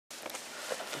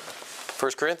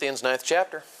1 Corinthians, 9th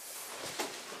chapter.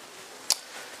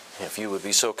 If you would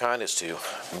be so kind as to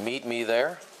meet me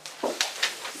there.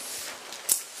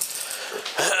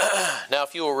 Now,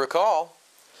 if you will recall,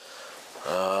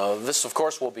 this, of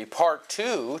course, will be part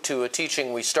 2 to a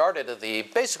teaching we started at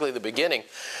basically the beginning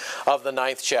of the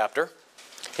 9th chapter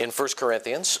in 1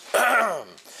 Corinthians.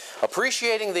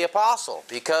 Appreciating the apostle,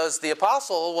 because the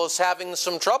apostle was having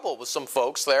some trouble with some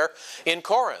folks there in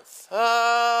Corinth.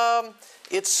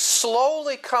 It's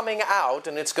slowly coming out,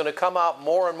 and it's going to come out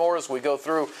more and more as we go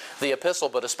through the epistle,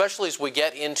 but especially as we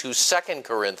get into 2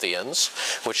 Corinthians,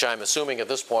 which I'm assuming at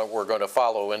this point we're going to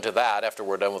follow into that after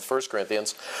we're done with 1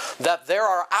 Corinthians, that there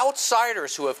are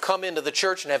outsiders who have come into the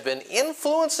church and have been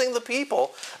influencing the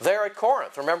people there at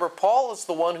Corinth. Remember, Paul is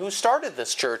the one who started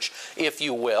this church, if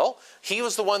you will. He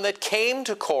was the one that came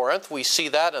to Corinth. We see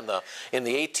that in the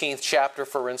 18th chapter,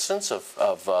 for instance,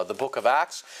 of the book of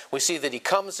Acts. We see that he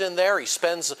comes in there. He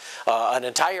spends an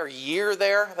entire year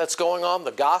there that's going on.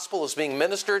 The gospel is being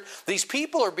ministered. These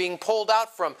people are being pulled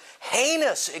out from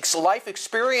heinous life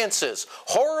experiences,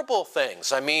 horrible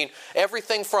things. I mean,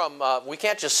 everything from, we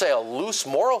can't just say a loose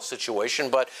moral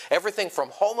situation, but everything from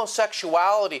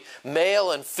homosexuality,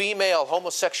 male and female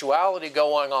homosexuality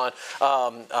going on,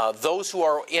 those who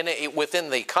are within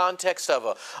the context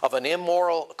of an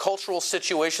immoral cultural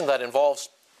situation that involves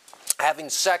having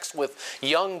sex with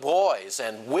young boys,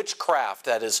 and witchcraft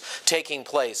that is taking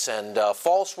place, and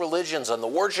false religions, and the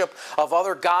worship of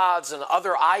other gods and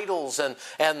other idols, and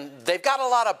they've got a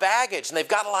lot of baggage, and they've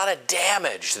got a lot of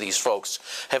damage, these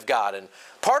folks have got. And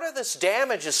part of this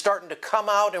damage is starting to come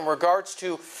out in regards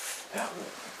to,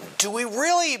 do we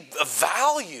really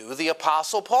value the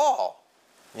Apostle Paul?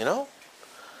 You know?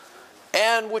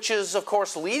 And which is, of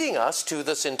course, leading us to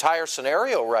this entire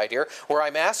scenario right here, where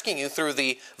I'm asking you through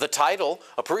the title,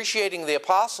 Appreciating the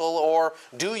Apostle, or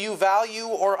Do You Value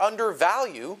or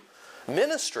Undervalue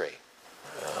Ministry?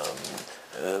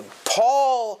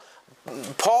 Paul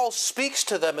speaks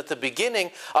to them at the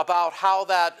beginning about how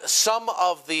that some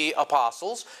of the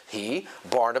apostles, he,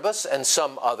 Barnabas, and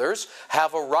some others,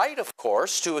 have a right, of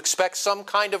course, to expect some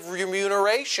kind of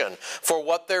remuneration for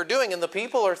what they're doing. And the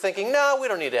people are thinking, no, we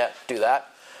don't need to do that.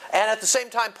 And at the same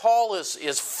time, Paul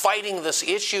is fighting this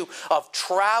issue of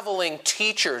traveling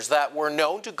teachers that were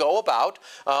known to go about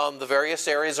the various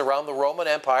areas around the Roman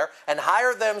Empire and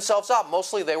hire themselves out.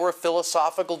 Mostly they were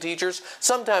philosophical teachers.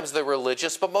 Sometimes they're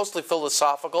religious, but mostly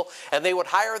philosophical. And they would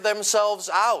hire themselves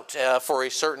out for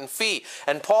a certain fee.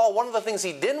 And Paul, one of the things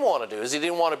he didn't want to do is he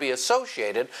didn't want to be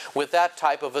associated with that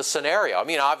type of a scenario. I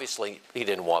mean, obviously, he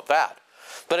didn't want that.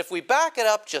 But if we back it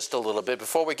up just a little bit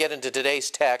before we get into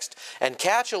today's text and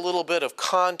catch a little bit of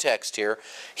context here,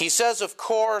 he says, of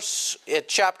course, in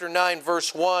chapter 9,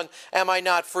 verse 1, Am I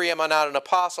not free? Am I not an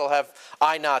apostle? Have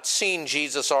I not seen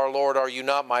Jesus our Lord? Are you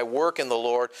not my work in the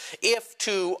Lord? If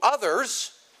to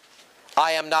others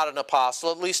I am not an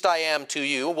apostle, at least I am to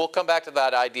you. We'll come back to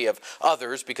that idea of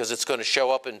others because it's going to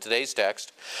show up in today's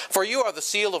text. For you are the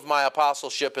seal of my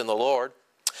apostleship in the Lord.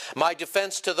 My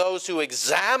defense to those who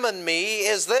examine me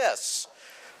is this: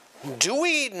 do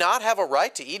we not have a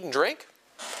right to eat and drink?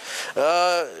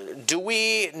 Do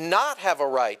we not have a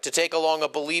right to take along a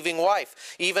believing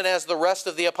wife, even as the rest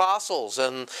of the apostles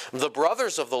and the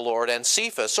brothers of the Lord and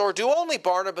Cephas? Or do only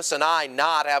Barnabas and I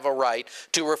not have a right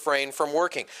to refrain from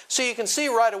working? So you can see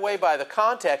right away by the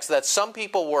context that some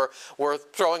people were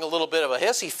throwing a little bit of a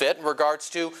hissy fit in regards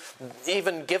to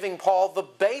even giving Paul the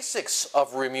basics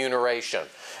of remuneration.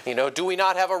 You know, do we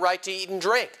not have a right to eat and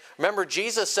drink? Remember,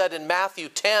 Jesus said in Matthew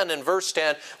 10 and verse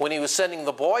 10, when he was sending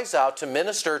the boys out to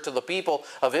minister to the people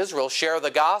of Israel, share the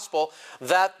gospel,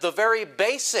 that the very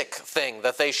basic thing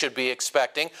that they should be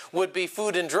expecting would be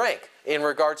food and drink in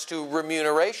regards to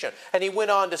remuneration. And he went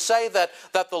on to say that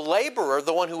the laborer,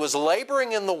 the one who was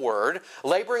laboring in the word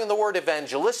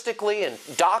evangelistically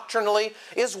and doctrinally,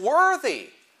 is worthy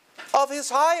of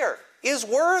his hire. Is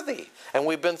worthy. And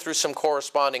we've been through some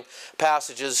corresponding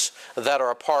passages that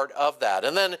are a part of that.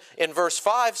 And then in verse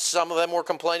 5, some of them were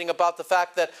complaining about the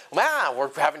fact that, man,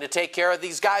 we're having to take care of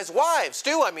these guys' wives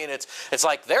too. I mean, it's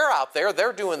like they're out there,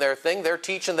 they're doing their thing, they're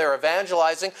teaching, they're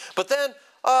evangelizing. But then,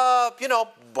 I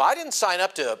didn't sign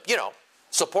up to,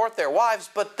 support their wives,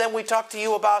 but then we talked to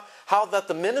you about how that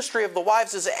the ministry of the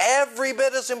wives is every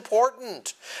bit as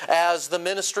important as the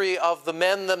ministry of the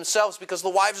men themselves, because the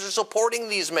wives are supporting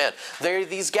these men.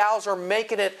 These gals are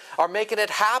making it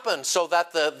happen so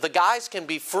that the guys can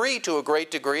be free to a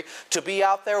great degree to be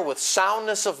out there with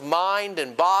soundness of mind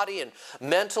and body and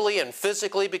mentally and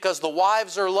physically, because the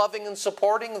wives are loving and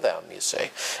supporting them, you see.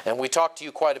 And we talked to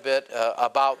you quite a bit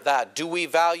about that. Do we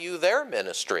value their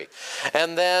ministry?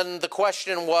 And then the question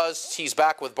question was, he's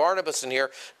back with Barnabas in here,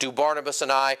 do Barnabas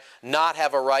and I not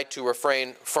have a right to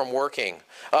refrain from working?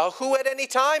 Who at any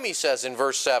time, he says in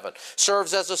verse 7,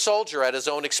 serves as a soldier at his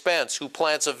own expense, who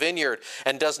plants a vineyard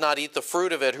and does not eat the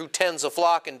fruit of it, who tends a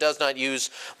flock and does not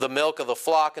use the milk of the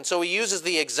flock. And so he uses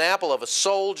the example of a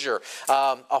soldier,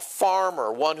 a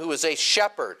farmer, one who is a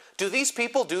shepherd. Do these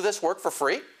people do this work for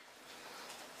free?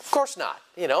 Of course not.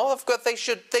 You know, of course they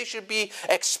should be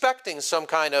expecting some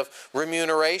kind of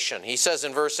remuneration. He says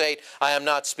in verse 8, I am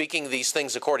not speaking these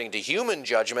things according to human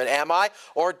judgment, am I?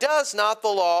 Or does not the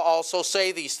law also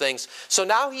say these things? So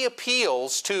now he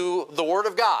appeals to the Word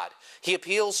of God. He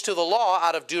appeals to the law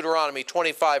out of Deuteronomy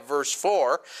 25, verse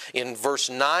 4, in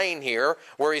verse 9 here,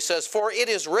 where he says, for it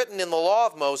is written in the law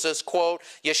of Moses, quote,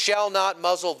 you shall not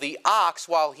muzzle the ox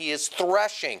while he is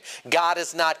threshing. God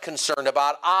is not concerned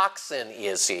about oxen,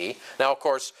 is he? Now, of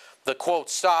course, the quote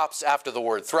stops after the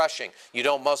word threshing. You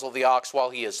don't muzzle the ox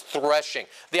while he is threshing.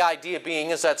 The idea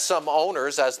being is that some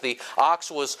owners, as the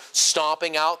ox was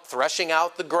stomping out, threshing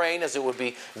out the grain, as it would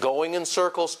be going in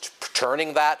circles,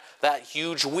 turning that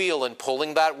huge wheel and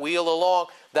pulling that wheel along,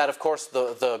 that of course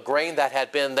the grain that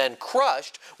had been then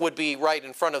crushed would be right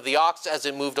in front of the ox as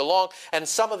it moved along. And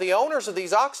some of the owners of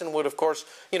these oxen would, of course,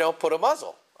 put a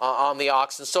muzzle on the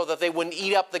oxen so that they wouldn't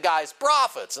eat up the guy's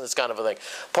profits and this kind of a thing.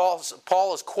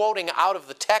 Paul is quoting out of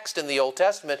the text in the Old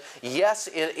Testament. Yes,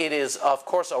 it is, of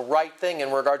course, a right thing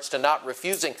in regards to not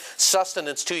refusing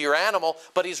sustenance to your animal,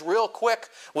 but he's real quick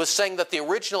with saying that the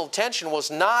original intention was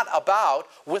not about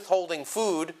withholding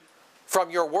food from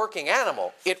your working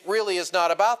animal. It really is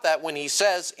not about that when he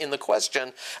says in the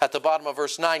question at the bottom of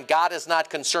verse 9, God is not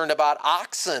concerned about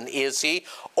oxen, is he?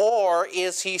 Or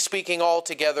is he speaking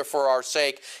altogether for our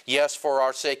sake? Yes, for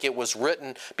our sake it was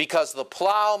written, because the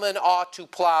plowman ought to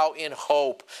plow in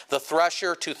hope, the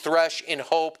thresher to thresh in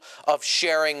hope of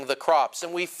sharing the crops.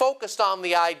 And we focused on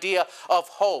the idea of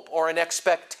hope or an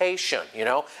expectation,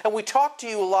 And we talked to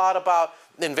you a lot about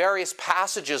in various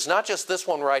passages, not just this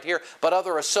one right here, but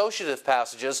other associative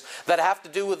passages that have to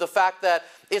do with the fact that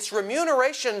it's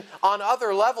remuneration on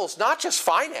other levels, not just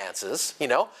finances,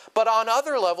 but on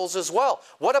other levels as well.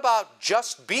 What about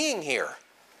just being here?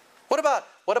 What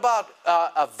about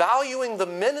valuing the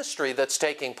ministry that's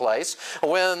taking place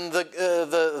when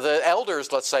the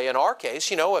elders, let's say in our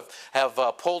case,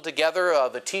 have pulled together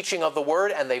the teaching of the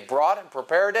Word and they brought and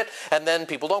prepared it, and then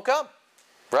people don't come,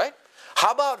 right?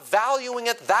 How about valuing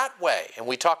it that way? And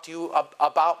we talked to you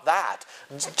about that.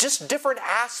 Just different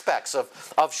aspects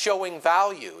of showing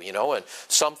value, and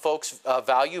some folks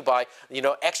value by,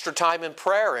 extra time in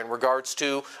prayer in regards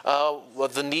to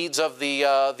the needs of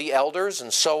the elders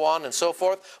and so on and so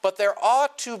forth. But there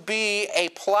ought to be a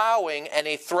plowing and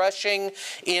a threshing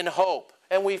in hope.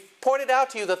 And we've pointed out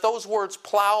to you that those words,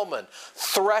 plowman,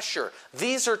 thresher,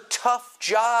 these are tough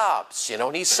jobs,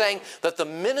 And he's saying that the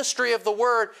ministry of the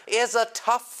Word is a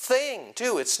tough thing,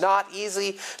 too. It's not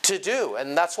easy to do.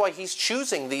 And that's why he's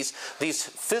choosing these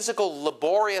physical,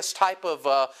 laborious type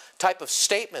of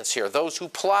statements here. Those who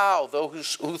plow,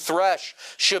 those who thresh,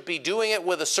 should be doing it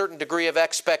with a certain degree of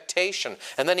expectation.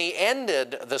 And then he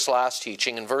ended this last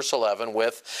teaching in verse 11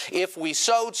 with, if we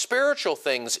sowed spiritual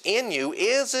things in you,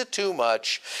 is it too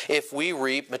much if we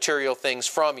reap material things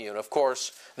from you? And of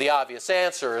course, the obvious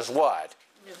answer is what?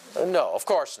 No, of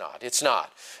course not. It's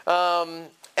not.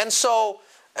 And so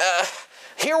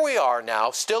here we are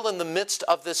now, still in the midst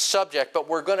of this subject, but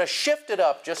we're going to shift it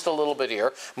up just a little bit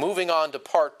here, moving on to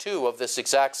part 2 of this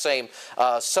exact same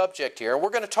subject here.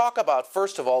 We're going to talk about,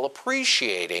 first of all,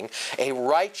 appreciating a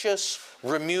righteous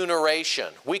remuneration.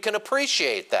 We can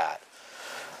appreciate that.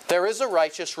 There is a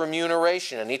righteous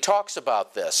remuneration, and he talks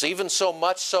about this, even so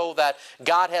much so that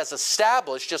God has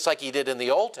established, just like he did in the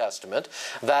Old Testament,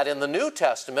 that in the New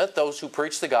Testament, those who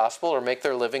preach the gospel or make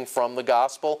their living from the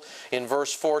gospel in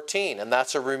verse 14, and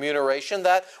that's a remuneration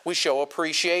that we show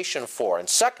appreciation for. And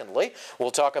secondly,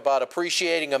 we'll talk about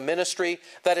appreciating a ministry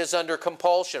that is under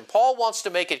compulsion. Paul wants to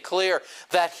make it clear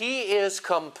that he is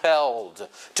compelled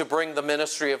to bring the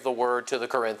ministry of the Word to the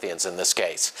Corinthians in this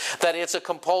case, that it's a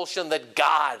compulsion that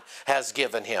God has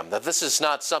given him. That this is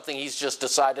not something he's just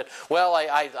decided, well,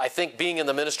 I think being in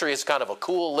the ministry is kind of a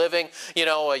cool living.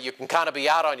 You can kind of be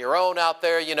out on your own out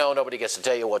there. Nobody gets to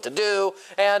tell you what to do,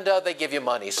 and they give you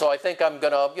money. So I think I'm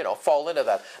going to, fall into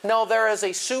that. No, there is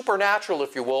a supernatural,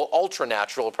 if you will,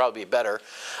 ultra-natural would probably be better,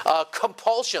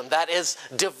 compulsion that is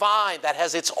divine, that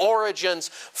has its origins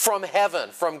from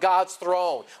heaven, from God's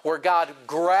throne, where God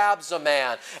grabs a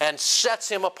man and sets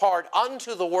him apart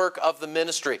unto the work of the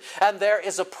ministry. And there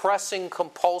is a pressing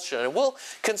compulsion. And we'll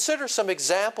consider some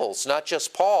examples, not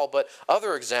just Paul, but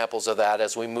other examples of that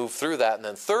as we move through that. And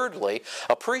then thirdly,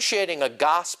 appreciating a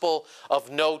gospel of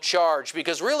no charge.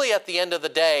 Because really at the end of the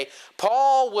day,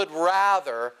 Paul would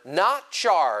rather not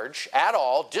charge at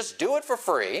all, just do it for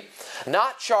free,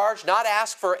 not charge, not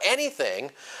ask for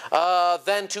anything,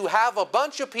 than to have a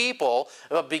bunch of people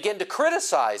begin to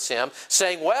criticize him,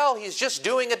 saying, well, he's just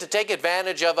doing it to take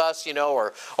advantage of us, you know,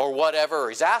 or whatever, or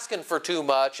he's asking for too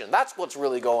much, and that's what's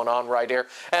really going on right here.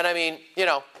 And I mean, you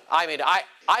know, I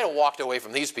walked away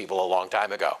from these people a long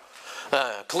time ago.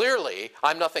 Clearly,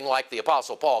 I'm nothing like the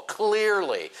Apostle Paul.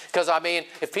 Clearly. Because, I mean,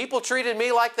 if people treated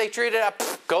me like they treated,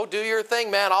 go do your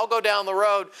thing, man. I'll go down the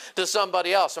road to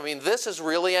somebody else. I mean, this is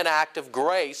really an act of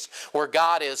grace where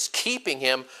God is keeping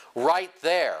him right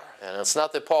there. And it's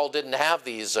not that Paul didn't have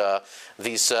these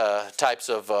types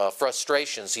of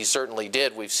frustrations. He certainly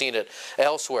did. We've seen it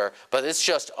elsewhere. But it's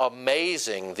just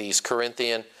amazing, these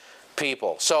Corinthian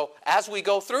people. So, as we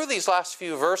go through these last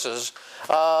few verses,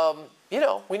 you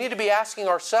know, we need to be asking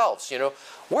ourselves, you know,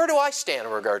 where do I stand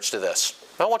in regards to this?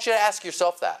 I want you to ask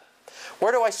yourself that.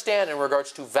 Where do I stand in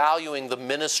regards to valuing the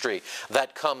ministry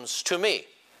that comes to me?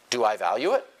 Do I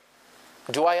value it?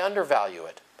 Do I undervalue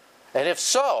it? And if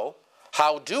so,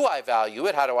 how do I value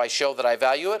it? How do I show that I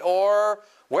value it? Or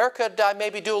where could I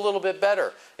maybe do a little bit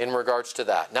better in regards to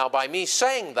that? Now, by me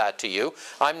saying that to you,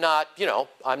 I'm not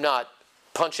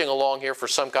punching along here for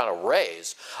some kind of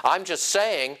raise. I'm just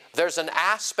saying there's an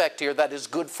aspect here that is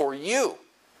good for you.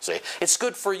 See, it's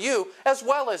good for you as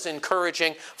well as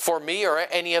encouraging for me or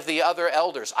any of the other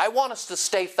elders. I want us to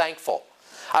stay thankful.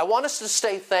 I want us to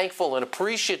stay thankful and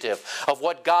appreciative of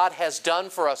what God has done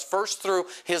for us, first through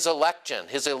his election,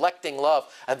 his electing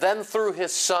love, and then through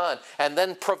his Son, and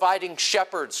then providing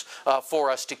shepherds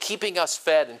for us, to keeping us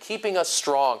fed and keeping us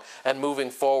strong and moving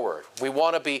forward. We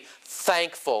want to be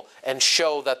thankful and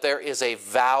show that there is a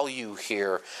value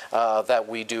here that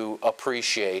we do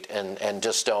appreciate and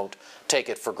just don't take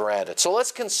it for granted. So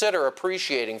let's consider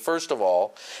appreciating, first of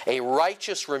all, a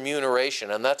righteous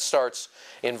remuneration, and that starts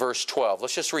in verse 12.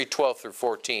 Let's just read 12 through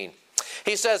 14.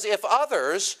 He says, if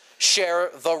others share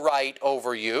the right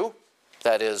over you,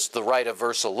 that is the right of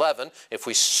verse 11, if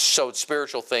we sowed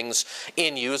spiritual things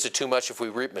in you, is it too much if we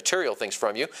reap material things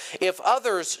from you? If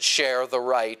others share the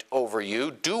right over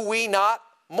you, do we not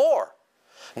more?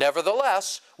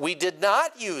 Nevertheless, we did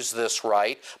not use this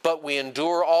right, but we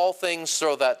endure all things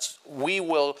so that we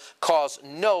will cause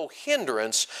no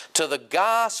hindrance to the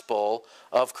gospel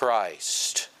of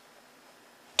Christ.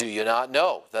 Do you not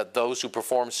know that those who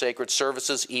perform sacred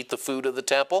services eat the food of the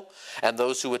temple, and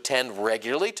those who attend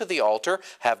regularly to the altar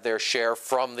have their share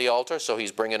from the altar? So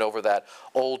he's bringing over that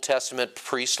Old Testament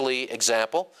priestly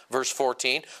example. Verse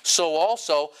 14, so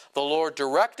also the Lord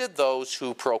directed those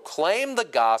who proclaim the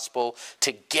gospel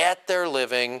to get their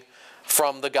living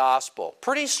from the gospel.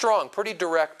 Pretty strong, pretty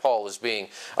direct Paul is being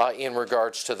in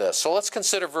regards to this. So let's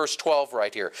consider verse 12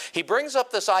 right here. He brings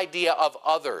up this idea of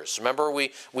others. Remember we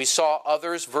saw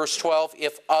others, verse 12,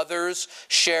 if others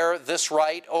share this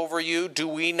right over you, do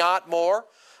we not more?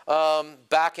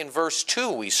 Back in verse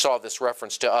 2 we saw this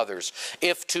reference to others.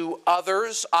 If to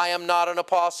others I am not an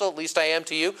apostle, at least I am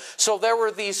to you. So there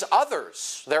were these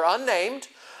others. They're unnamed.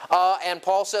 And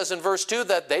Paul says in verse 2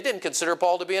 that they didn't consider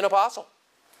Paul to be an apostle.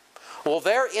 Well,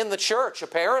 they're in the church,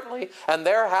 apparently, and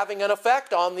they're having an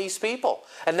effect on these people.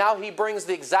 And now he brings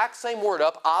the exact same word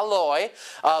up, aloi,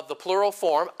 the plural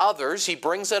form, others. He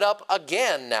brings it up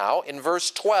again now in verse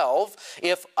 12.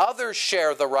 If others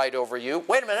share the right over you,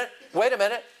 wait a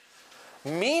minute.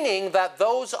 Meaning that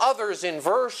those others in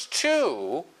verse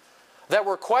 2 that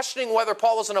were questioning whether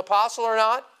Paul was an apostle or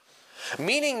not,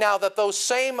 meaning now that those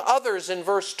same others in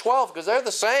verse 12, because they're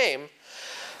the same,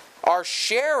 are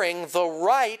sharing the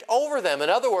right over them. In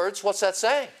other words, what's that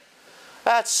saying?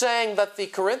 That's saying that the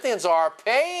Corinthians are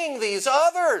paying these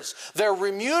others. They're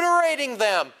remunerating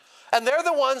them. And they're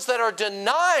the ones that are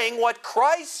denying what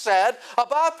Christ said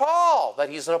about Paul, that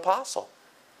he's an apostle.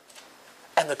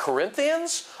 And the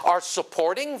Corinthians are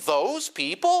supporting those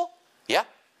people? Yeah,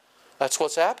 that's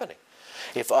what's happening.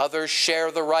 If others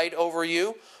share the right over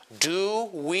you, do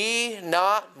we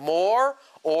not more?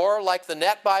 Or, like the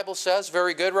Net Bible says,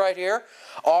 very good right here,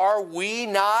 are we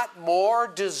not more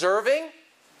deserving?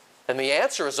 And the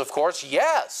answer is, of course,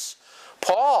 yes.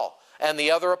 Paul and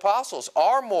the other apostles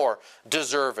are more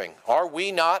deserving. Are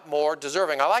we not more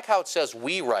deserving? I like how it says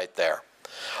we right there.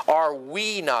 Are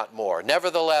we not more?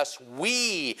 Nevertheless,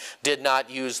 we did not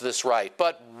use this right,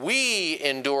 but we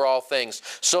endure all things,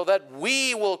 so that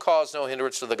we will cause no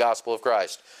hindrance to the gospel of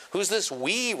Christ. Who's this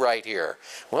we right here?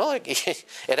 Well,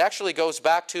 it actually goes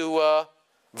back to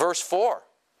verse 4.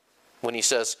 when he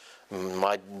says,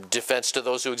 my defense to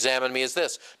those who examine me is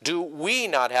this: do we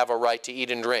not have a right to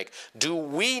eat and drink? Do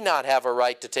we not have a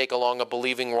right to take along a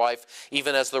believing wife,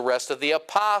 even as the rest of the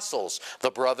apostles,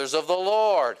 the brothers of the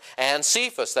Lord, and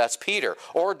Cephas, that's Peter?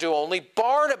 Or do only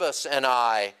Barnabas and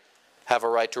I have a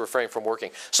right to refrain from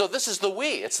working? So this is the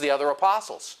we. It's the other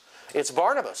apostles. It's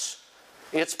Barnabas.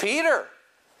 It's Peter.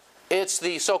 It's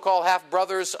the so-called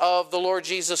half-brothers of the Lord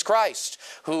Jesus Christ,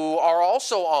 who are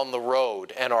also on the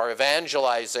road and are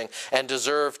evangelizing and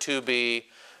deserve to be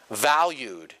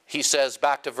valued. He says,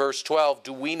 back to verse 12,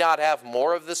 do we not have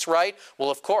more of this right? Well,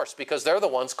 of course, because they're the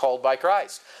ones called by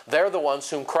Christ. They're the ones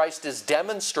whom Christ is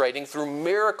demonstrating through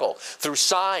miracle, through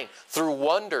sign, through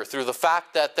wonder, through the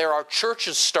fact that there are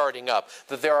churches starting up,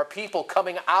 that there are people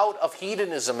coming out of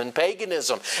hedonism and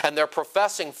paganism, and they're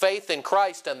professing faith in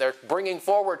Christ, and they're bringing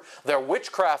forward their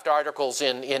witchcraft articles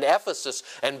in Ephesus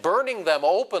and burning them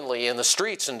openly in the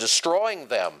streets and destroying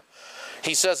them.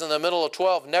 He says in the middle of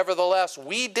 12, nevertheless,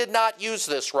 we did not use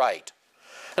this right.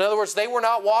 In other words, they were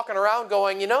not walking around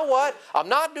going, you know what, I'm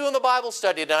not doing the Bible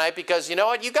study tonight because, you know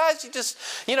what, you guys, you just,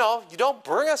 you don't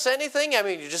bring us anything. I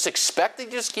mean, you just expect to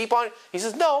just keep on. He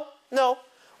says, no.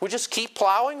 We just keep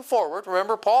plowing forward.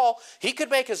 Remember, Paul, he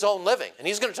could make his own living. And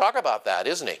he's going to talk about that,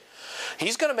 isn't he?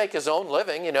 He's going to make his own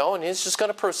living, and he's just going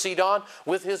to proceed on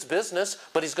with his business.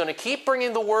 But he's going to keep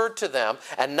bringing the word to them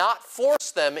and not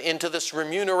force them into this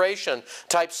remuneration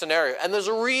type scenario. And there's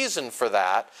a reason for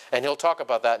that. And he'll talk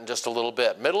about that in just a little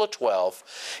bit. Middle of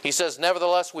 12, he says,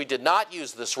 nevertheless, we did not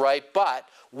use this right, but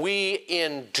we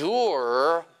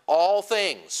endure all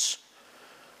things.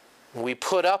 We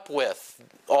put up with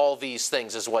all these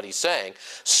things, is what he's saying,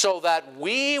 so that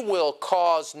we will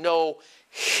cause no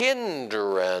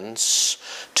hindrance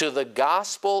to the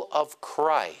gospel of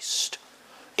Christ.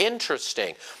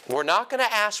 Interesting. We're not going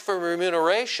to ask for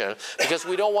remuneration because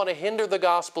we don't want to hinder the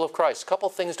gospel of Christ. A couple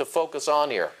things to focus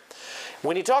on here.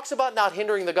 When he talks about not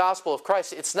hindering the gospel of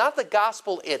Christ, it's not the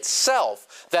gospel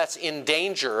itself that's in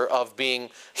danger of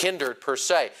being hindered per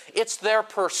se. It's their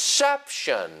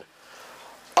perception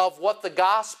of what the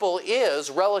gospel is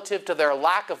relative to their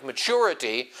lack of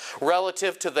maturity,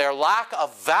 relative to their lack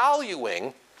of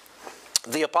valuing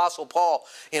the Apostle Paul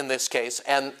in this case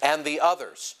and the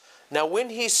others. Now when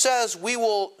he says we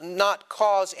will not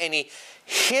cause any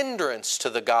hindrance to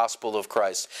the gospel of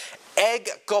Christ,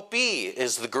 egkopi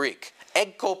is the Greek.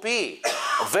 Egkopi.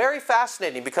 Very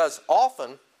fascinating because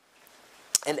often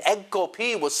an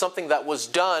egkopi was something that was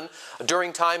done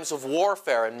during times of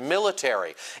warfare and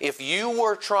military. If you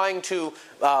were trying to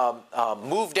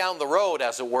move down the road,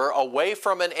 as it were, away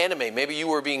from an enemy, maybe you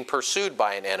were being pursued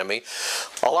by an enemy,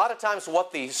 a lot of times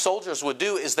what the soldiers would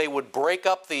do is they would break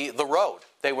up the road.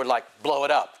 They would like blow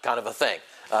it up, kind of a thing.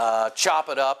 Chop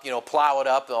it up, plow it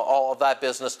up, all of that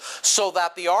business, so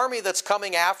that the army that's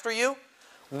coming after you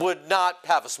would not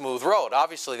have a smooth road.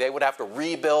 Obviously, they would have to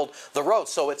rebuild the road.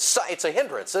 So it's a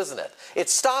hindrance, isn't it? It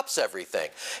stops everything.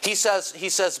 He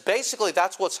says basically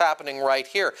that's what's happening right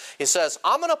here. He says,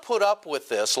 I'm going to put up with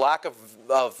this lack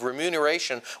of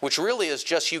remuneration, which really is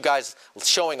just you guys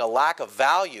showing a lack of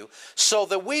value, so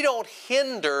that we don't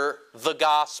hinder the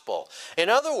gospel. In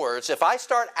other words, if I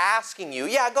start asking you,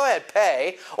 yeah, go ahead,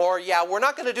 pay, or yeah, we're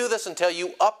not going to do this until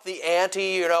you up the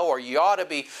ante, or you ought to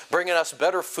be bringing us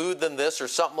better food than this, or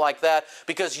something like that,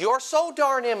 because you're so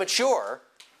darn immature,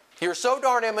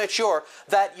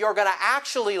 that you're going to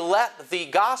actually let the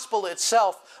gospel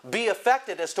itself be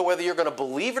affected as to whether you're going to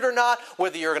believe it or not,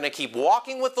 whether you're going to keep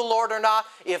walking with the Lord or not,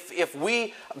 if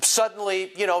we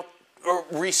suddenly,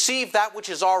 receive that which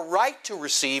is our right to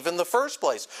receive in the first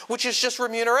place, which is just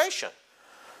remuneration,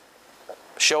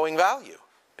 showing value.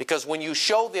 Because when you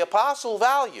show the apostle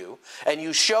value and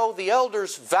you show the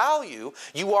elders value,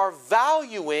 you are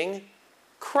valuing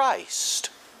Christ,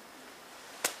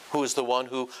 who is the one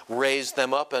who raised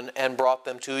them up and brought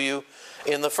them to you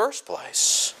in the first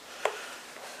place.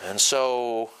 And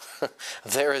so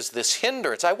there is this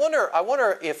hindrance. I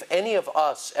wonder if any of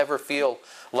us ever feel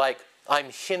like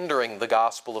I'm hindering the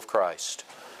gospel of Christ.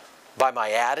 By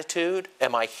my attitude?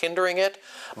 Am I hindering it?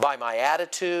 By my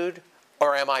attitude?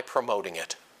 Or am I promoting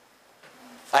it?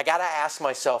 I got to ask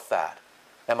myself that.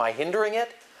 Am I hindering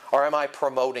it? Or am I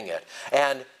promoting it?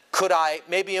 And could I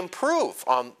maybe improve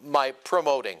on my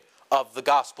promoting of the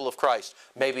gospel of Christ?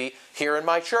 Maybe here in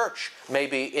my church,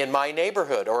 maybe in my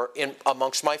neighborhood, or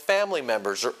amongst my family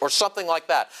members, or something like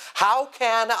that. How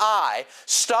can I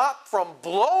stop from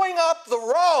blowing up the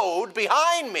road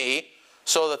behind me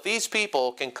so that these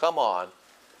people can come on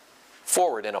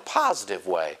forward in a positive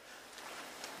way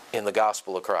in the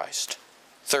gospel of Christ?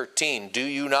 13, do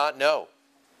you not know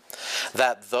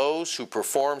that those who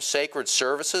perform sacred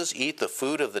services eat the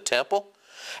food of the temple,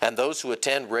 and those who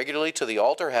attend regularly to the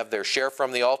altar have their share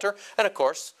from the altar. And of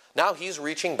course, now he's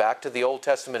reaching back to the Old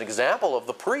Testament example of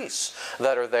the priests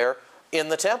that are there in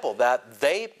the temple, that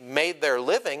they made their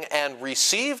living and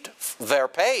received their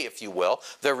pay, if you will,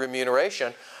 their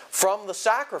remuneration, from the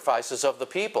sacrifices of the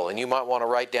people. And you might want to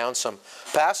write down some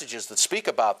passages that speak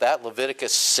about that.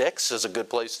 Leviticus 6 is a good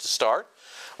place to start.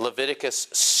 Leviticus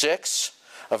 6,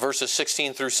 verses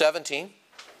 16 through 17.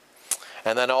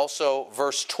 And then also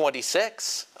verse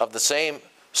 26 of the same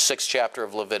 6th chapter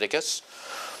of Leviticus.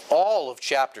 All of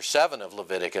chapter 7 of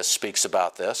Leviticus speaks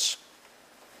about this.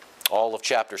 All of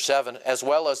chapter 7, as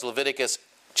well as Leviticus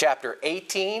chapter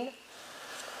 18,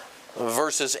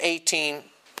 verses 18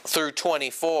 through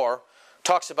 24,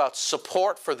 talks about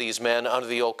support for these men under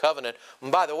the Old Covenant. And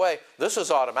by the way, this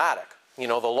is automatic. You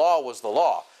know, the law was the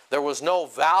law. There was no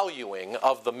valuing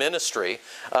of the ministry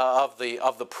of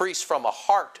the priest from a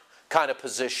heart kind of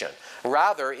position.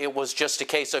 Rather, it was just a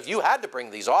case of you had to bring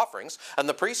these offerings, and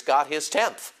the priest got his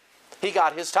tenth. He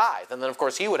got his tithe, and then of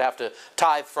course he would have to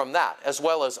tithe from that, as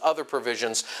well as other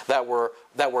provisions that were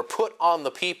put on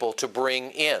the people to bring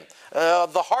in.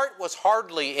 The heart was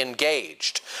hardly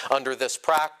engaged under this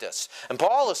practice. And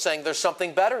Paul is saying there's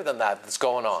something better than that that's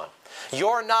going on.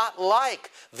 You're not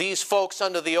like these folks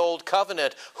under the Old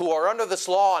Covenant who are under this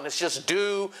law and it's just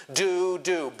do.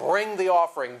 Bring the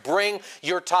offering. Bring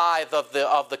your tithe of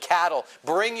the cattle.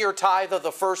 Bring your tithe of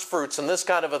the first fruits and this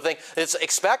kind of a thing. It's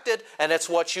expected and it's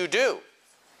what you do.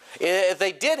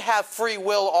 They did have free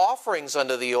will offerings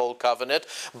under the Old Covenant,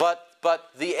 but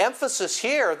the emphasis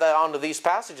here that onto these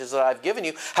passages that I've given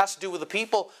you has to do with the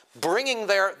people bringing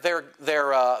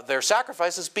their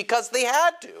sacrifices because they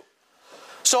had to.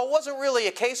 So it wasn't really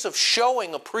a case of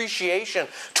showing appreciation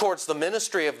towards the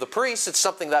ministry of the priests. It's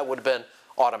something that would have been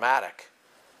automatic.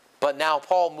 But now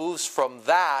Paul moves from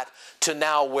that to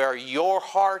now where your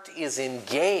heart is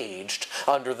engaged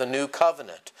under the new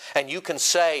covenant. And you can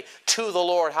say to the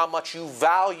Lord how much you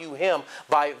value Him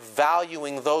by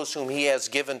valuing those whom He has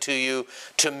given to you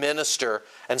to minister.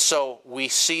 And so we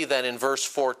see then in verse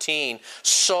 14,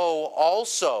 so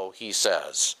also, he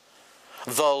says,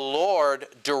 the Lord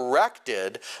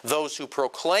directed those who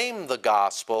proclaim the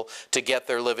gospel to get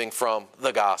their living from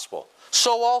the gospel.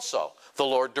 So also the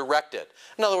Lord directed.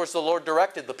 In other words, the Lord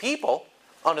directed the people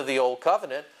under the Old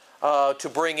Covenant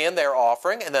to bring in their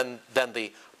offering, and then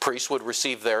the priests would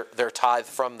receive their tithe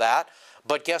from that.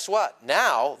 But guess what?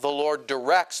 Now the Lord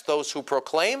directs those who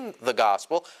proclaim the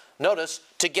gospel, notice,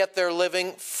 to get their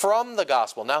living from the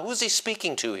gospel. Now who's He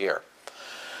speaking to here?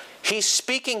 He's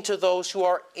speaking to those who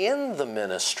are in the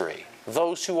ministry,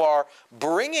 those who are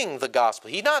bringing the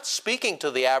gospel. He's not speaking to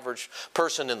the average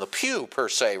person in the pew, per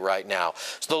se, right now.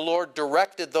 So the Lord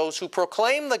directed those who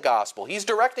proclaim the gospel. He's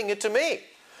directing it to me,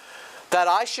 that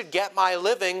I should get my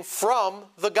living from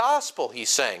the gospel,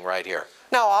 he's saying right here.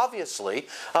 Now, obviously,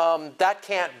 that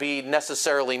can't be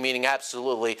necessarily meaning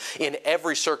absolutely in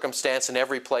every circumstance, in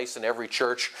every place, in every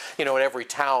church, in every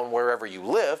town, wherever you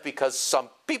live, because some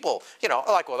people,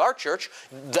 like with our church,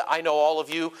 I know all of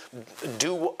you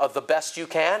do the best you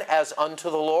can as unto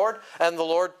the Lord, and the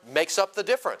Lord makes up the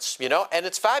difference, and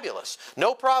it's fabulous.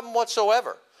 No problem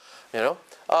whatsoever,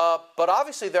 But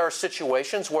obviously there are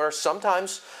situations where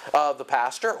sometimes the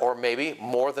pastor, or maybe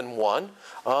more than one,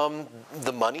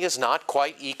 the money is not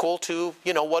quite equal to,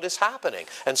 what is happening.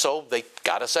 And so they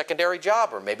got a secondary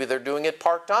job, or maybe they're doing it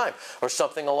part-time, or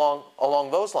something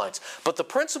along those lines. But the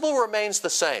principle remains the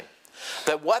same,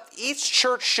 that what each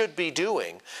church should be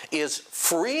doing is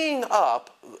freeing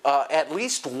up at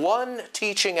least one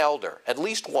teaching elder, at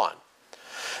least one,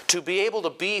 to be able to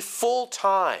be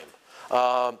full-time,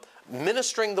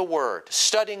 ministering the Word,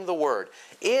 studying the Word,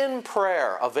 in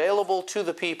prayer, available to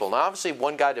the people. Now, obviously,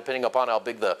 one guy, depending upon how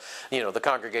big the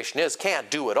congregation is,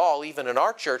 can't do it all. Even in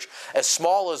our church, as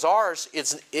small as ours,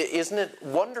 isn't it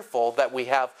wonderful that we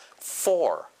have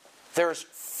 4? There's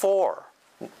 4.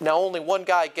 Now, only one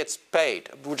guy gets paid.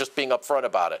 We're just being upfront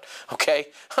about it, okay?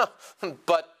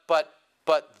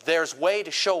 But there's way to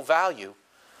show value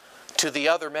to the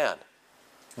other men,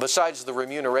 besides the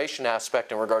remuneration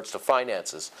aspect in regards to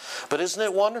finances. But isn't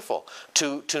it wonderful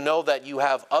to know that you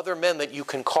have other men that you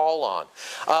can call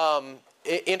on?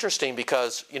 Interesting,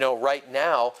 because right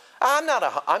now I'm not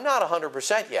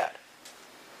 100% yet.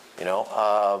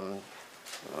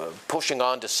 Pushing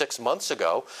on to 6 months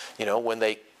ago, when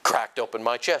they cracked open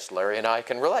my chest. Larry and I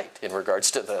can relate in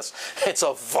regards to this. It's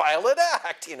a violent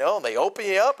act, you know. They open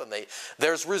you up, and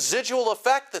there's residual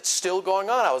effect that's still going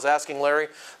on. I was asking Larry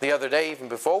the other day, even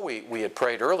before we had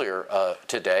prayed earlier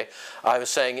today. I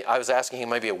was asking him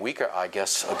maybe a week, I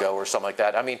guess, ago or something like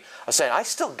that. I mean, I was saying, I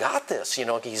still got this, you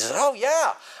know. He says, oh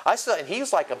yeah, and he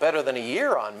was like better than a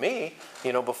year on me,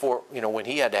 you know, before, you know, when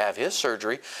he had to have his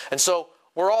surgery, and so.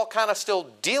 We're all kind of still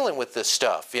dealing with this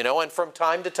stuff, you know, and from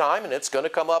time to time, and it's going to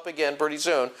come up again pretty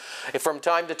soon, from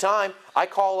time to time, I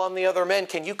call on the other men,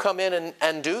 can you come in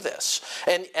and do this?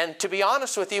 And to be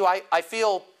honest with you, I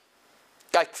feel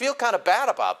kind of bad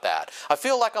about that. I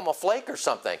feel like I'm a flake or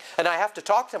something, and I have to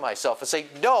talk to myself and say,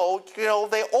 no, you know,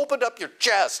 they opened up your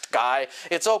chest, guy.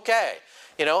 It's okay.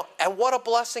 You know, and what a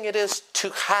blessing it is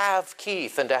to have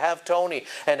Keith and to have Tony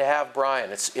and to have Brian.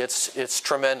 It's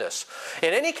tremendous.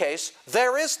 In any case,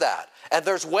 there is that. And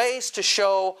there's ways to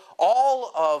show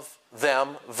all of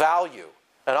them value.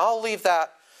 And I'll leave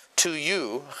that to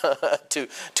you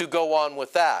to go on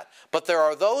with that. But there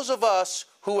are those of us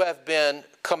who have been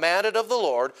commanded of the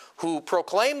Lord, who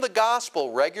proclaim the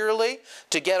gospel regularly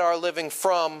to get our living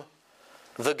from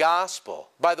the gospel.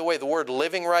 By the way, the word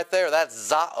living right there,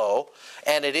 that's zao,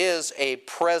 and it is a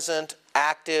present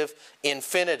active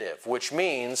infinitive, which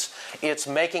means it's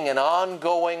making an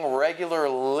ongoing, regular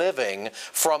living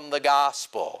from the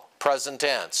gospel. Present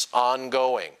tense,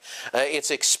 ongoing. It's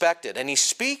expected. And he's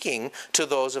speaking to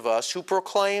those of us who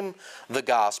proclaim the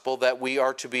gospel that we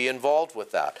are to be involved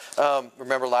with that.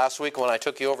 Remember last week when I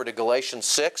took you over to Galatians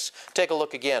 6? Take a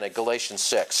look again at Galatians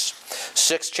 6.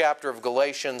 6th chapter of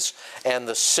Galatians and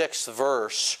the 6th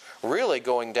verse, really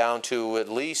going down to at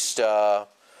least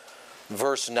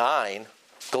verse 9.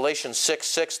 Galatians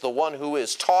 6:6, the one who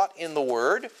is taught in the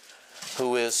word,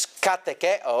 who is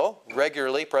katekeo,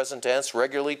 regularly, present tense,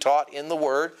 regularly taught in the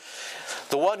Word.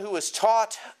 The one who is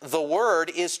taught the Word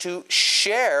is to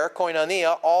share,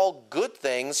 koinonia, all good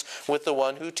things with the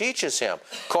one who teaches him.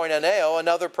 Koinoneo,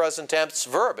 another present tense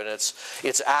verb, and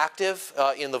it's active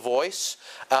in the voice,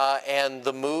 and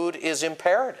the mood is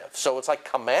imperative. So it's like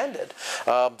commanded.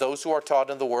 Those who are taught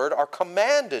in the Word are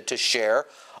commanded to share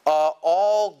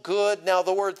all good. Now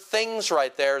the word things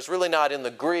right there is really not in the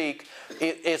Greek.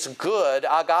 It's good,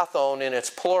 agathon, in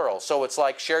its plural. So it's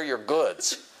like share your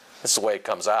goods. That's the way it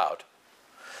comes out.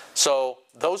 So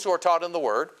those who are taught in the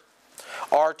Word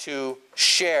are to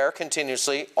share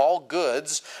continuously all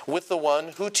goods with the one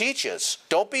who teaches.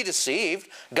 Don't be deceived.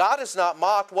 God is not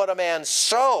mocked. What a man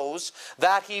sows,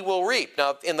 that he will reap.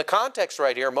 Now in the context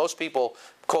right here, most people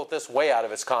quote this way out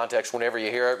of its context whenever you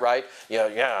hear it, right? You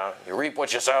reap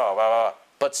what you sow, blah, blah, blah.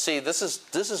 But see, this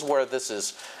is where this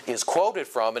is quoted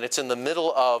from, and it's in the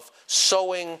middle of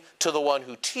sowing to the one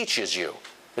who teaches you,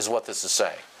 is what this is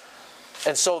saying.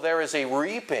 And so there is a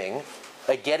reaping,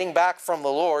 a getting back from the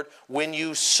Lord when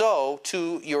you sow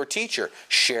to your teacher,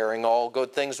 sharing all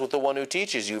good things with the one who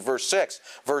teaches you. Verse 6,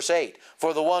 verse 8,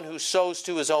 for the one who sows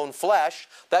to his own flesh,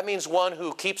 that means one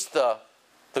who keeps the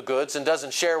goods and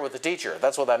doesn't share with the teacher.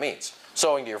 That's what that means,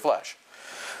 sowing to your flesh.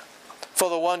 For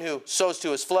the one who sows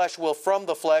to his flesh will from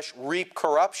the flesh reap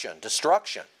corruption,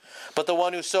 destruction. But the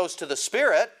one who sows to the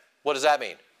Spirit, what does that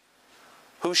mean?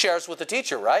 Who shares with the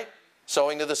teacher, right?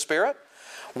 Sowing to the Spirit,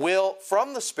 will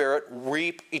from the Spirit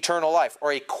reap eternal life,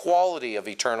 or a quality of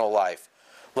eternal life.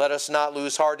 Let us not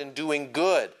lose heart in doing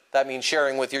good. That means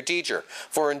sharing with your teacher.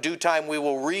 For in due time we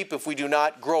will reap if we do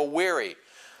not grow weary.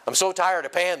 I'm so tired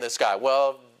of paying this guy.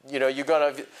 Well, you know, you're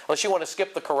going to, unless you want to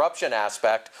skip the corruption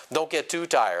aspect, don't get too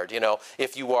tired. You know,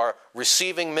 if you are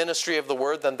receiving ministry of the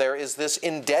Word, then there is this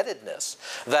indebtedness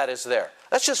that is there.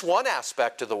 That's just one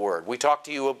aspect of the Word. We talked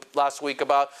to you last week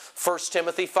about 1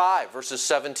 Timothy 5, verses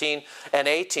 17 and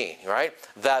 18, right?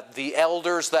 That the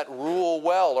elders that rule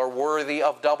well are worthy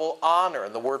of double honor.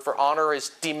 And the word for honor is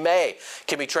dime.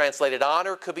 Can be translated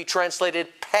honor, could be translated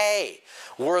pay.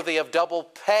 Worthy of double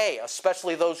pay,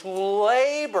 especially those who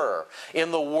labor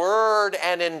in the Word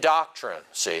and in doctrine.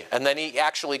 See? And then he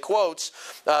actually quotes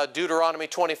Deuteronomy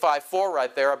 25:4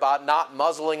 right there about not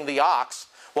muzzling the ox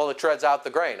while it treads out the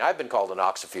grain. I've been called an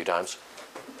ox a few times.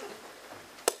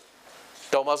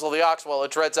 Don't muzzle the ox while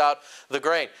it treads out the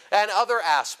grain. And other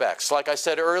aspects, like I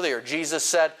said earlier, Jesus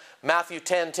said, Matthew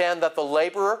 10:10, that the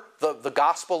laborer, the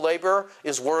gospel laborer,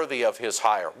 is worthy of his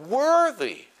hire.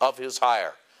 Worthy of his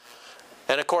hire.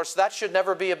 And of course, that should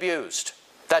never be abused.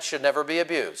 That should never be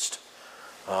abused.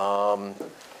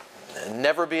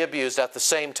 never be abused. At the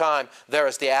same time, there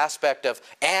is the aspect of,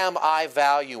 am I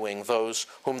valuing those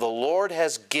whom the Lord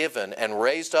has given and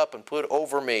raised up and put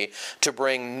over me to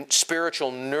bring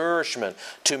spiritual nourishment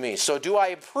to me? So do I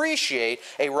appreciate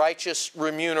a righteous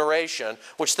remuneration,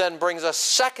 which then brings us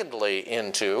secondly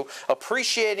into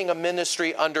appreciating a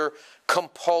ministry under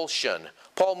compulsion.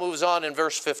 Paul moves on in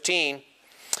verse 15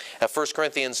 at 1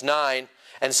 Corinthians 9,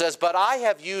 and says, but I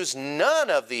have used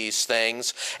none of these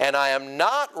things, and I am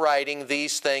not writing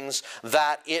these things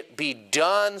that it be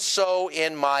done so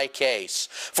in my case.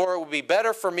 For it would be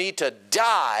better for me to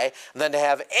die than to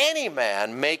have any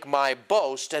man make my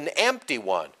boast an empty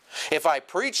one. If I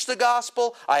preach the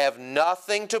gospel, I have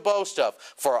nothing to boast of,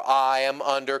 for I am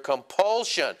under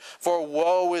compulsion. For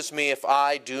woe is me if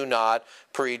I do not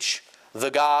preach the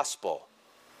gospel.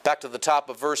 Back to the top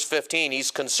of verse 15, he's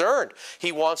concerned.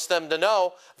 He wants them to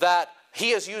know that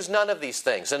he has used none of these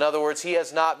things. In other words, he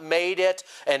has not made it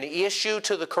an issue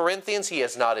to the Corinthians. He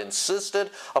has not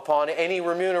insisted upon any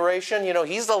remuneration. You know,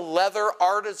 he's a leather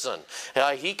artisan.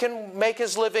 He can make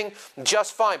his living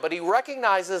just fine. But he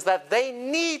recognizes that they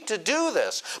need to do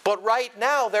this. But right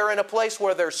now, they're in a place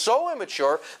where they're so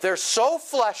immature, they're so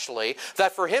fleshly,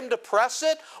 that for him to press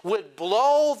it would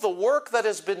blow the work that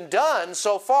has been done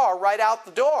so far right out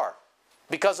the door,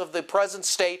 because of the present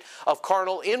state of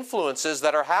carnal influences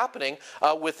that are happening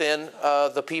within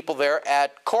the people there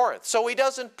at Corinth. So he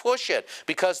doesn't push it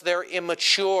because they're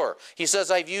immature. He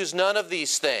says, I've used none of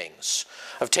these things.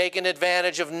 I've taken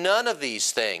advantage of none of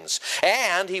these things.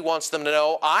 And he wants them to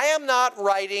know, I am not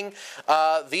writing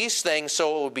these things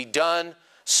so it will be done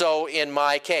so in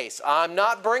my case. I'm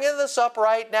not bringing this up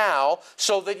right now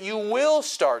so that you will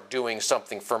start doing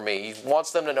something for me. He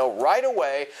wants them to know right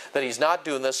away that he's not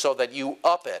doing this so that you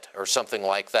up it or something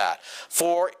like that.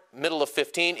 For, middle of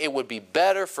 15, it would be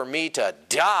better for me to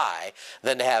die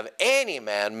than to have any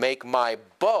man make my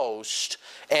boast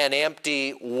an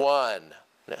empty one.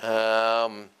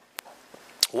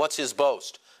 What's his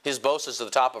boast? His boast is at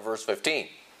the top of verse 15.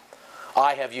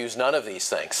 I have used none of these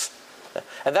things.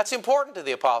 And that's important to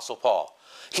the Apostle Paul.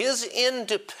 His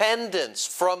independence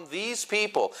from these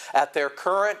people at their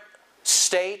current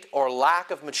state or lack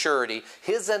of maturity,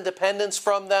 his independence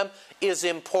from them is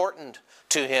important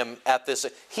to him at this.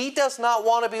 He does not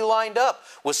want to be lined up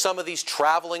with some of these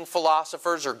traveling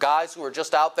philosophers or guys who are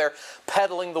just out there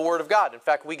peddling the Word of God. In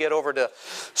fact, we get over to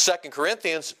 2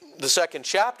 Corinthians, the 2nd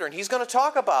chapter, and he's going to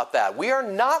talk about that. We are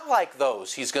not like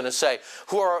those, he's going to say,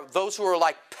 who are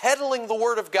like peddling the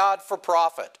Word of God for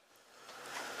profit.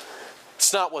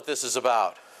 It's not what this is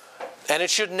about. And it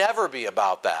should never be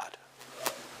about that.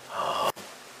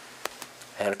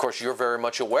 And of course, you're very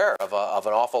much aware of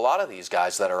an awful lot of these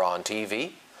guys that are on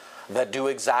TV that do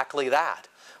exactly that.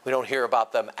 We don't hear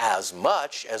about them as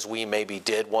much as we maybe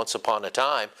did once upon a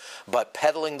time, but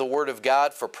peddling the Word of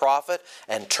God for profit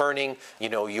and turning,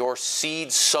 your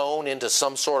seed sown into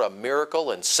some sort of miracle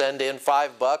and send in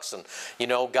 $5 and,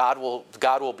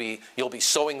 you'll be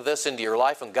sowing this into your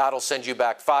life and God will send you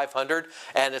back 500,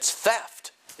 and it's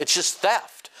theft. It's just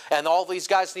theft. And all these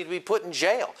guys need to be put in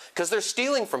jail because they're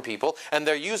stealing from people and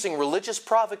they're using religious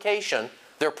provocation.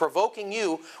 They're provoking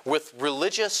you with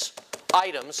religious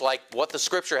items like what the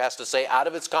Scripture has to say out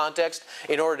of its context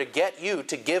in order to get you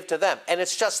to give to them. And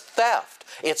it's just theft.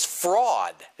 It's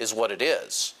fraud is what it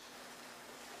is.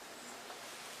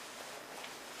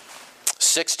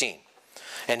 16.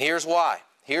 And here's why.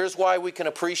 Here's why we can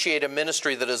appreciate a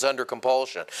ministry that is under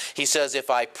compulsion. He says, if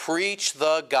I preach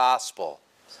the gospel,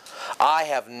 I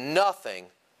have nothing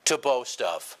to boast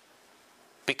of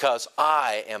because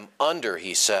I am under,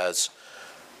 he says,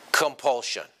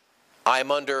 compulsion. I am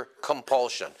under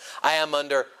compulsion. I am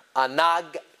under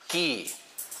anagki.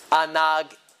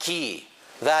 Anagki.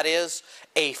 That is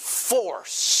a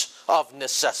force of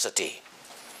necessity.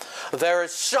 There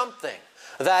is something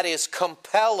that is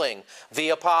compelling the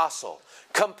apostle,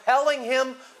 compelling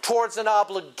him towards an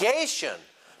obligation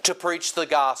to preach the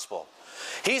gospel.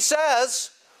 He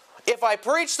says, if I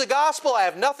preach the gospel, I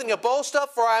have nothing to boast of,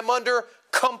 for I am under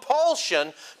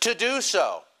compulsion to do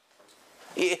so.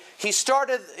 He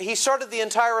started the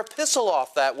entire epistle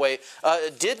off that way,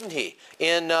 didn't he?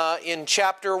 In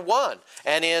chapter 1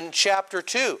 and in chapter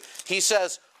 2. He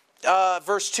says,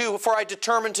 verse 2, for I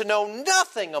determined to know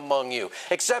nothing among you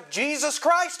except Jesus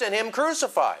Christ and Him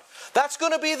crucified. That's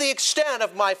going to be the extent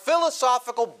of my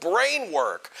philosophical brain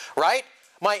work, right?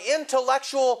 my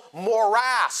intellectual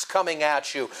morass coming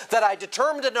at you, that I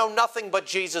determined to know nothing but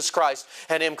Jesus Christ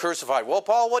and Him crucified. Well,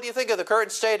 Paul, what do you think of the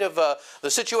current state of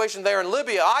the situation there in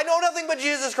Libya? I know nothing but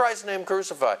Jesus Christ and Him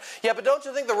crucified. Yeah, but don't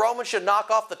you think the Romans should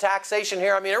knock off the taxation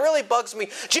here? I mean, it really bugs me.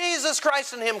 Jesus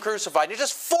Christ and Him crucified. You're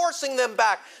just forcing them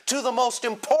back to the most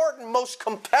important, most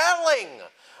compelling,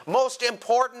 most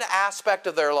important aspect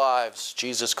of their lives,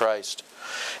 Jesus Christ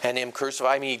and Him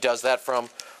crucified. I mean, he does that from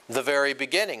the very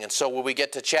beginning. And so when we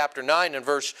get to chapter 9 and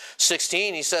verse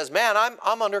 16, he says, man,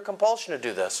 I'm under compulsion to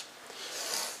do this.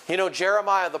 You know,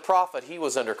 Jeremiah the prophet, he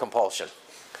was under compulsion.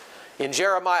 In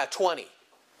Jeremiah 20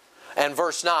 and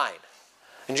verse 9,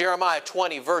 in Jeremiah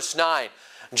 20 verse 9,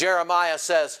 Jeremiah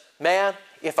says, man,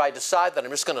 if I decide that I'm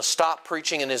just going to stop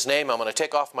preaching in His name, I'm going to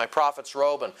take off my prophet's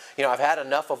robe, and, you know, I've had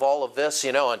enough of all of this,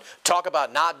 you know, and talk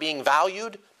about not being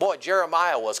valued. Boy,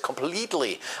 Jeremiah was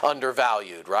completely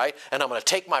undervalued, right? And I'm going to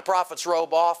take my prophet's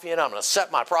robe off, you know, I'm going to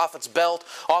set my prophet's belt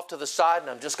off to the side,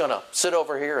 and I'm just going to sit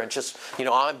over here and just, you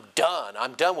know, I'm done.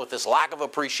 I'm done with this lack of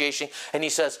appreciation. And he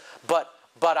says, but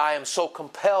I am so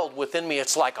compelled within me,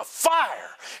 it's like a fire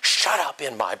shut up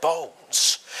in my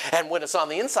bones. And when it's on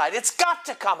the inside, it's got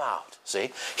to come out.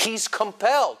 See? He's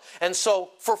compelled. And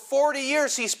so for 40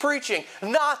 years he's preaching,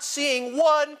 not seeing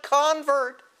one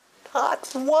convert. Not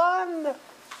one.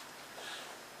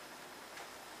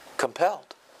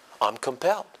 Compelled. I'm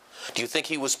compelled. Do you think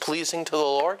he was pleasing to the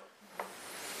Lord?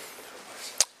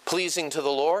 Pleasing to the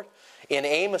Lord? In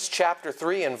Amos chapter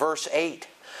 3 and verse 8,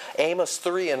 Amos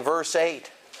 3 and verse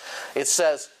 8, it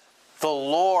says, the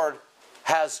Lord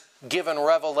has given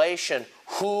revelation.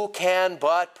 Who can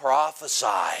but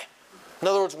prophesy? In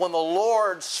other words, when the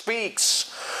Lord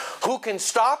speaks, who can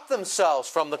stop themselves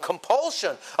from the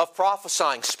compulsion of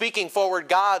prophesying, speaking forward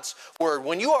God's word?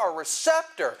 When you are a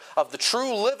receptor of the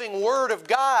true living word of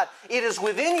God, it is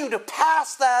within you to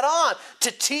pass that on,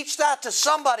 to teach that to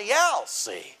somebody else,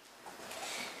 see?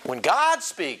 When God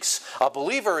speaks, a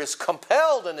believer is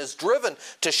compelled and is driven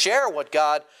to share what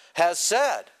God has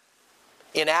said.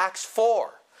 In Acts 4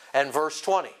 and verse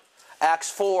 20, Acts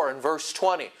 4 and verse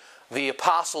 20, the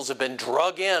apostles have been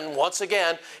drug in once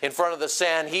again in front of the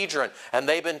Sanhedrin, and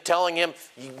they've been telling them,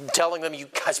 you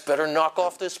guys better knock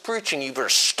off this preaching. You better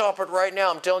stop it right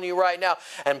now. I'm telling you right now.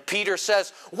 And Peter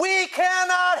says, we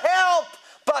cannot help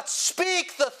but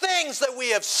speak the things that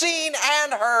we have seen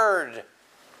and heard.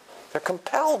 They're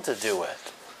compelled to do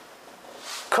it.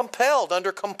 Compelled,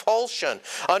 under compulsion,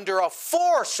 under a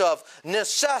force of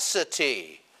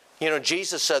necessity. You know,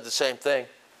 Jesus said the same thing.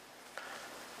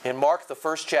 In Mark, the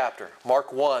first chapter,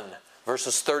 Mark 1,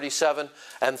 verses 37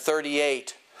 and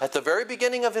 38, at the very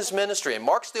beginning of his ministry, and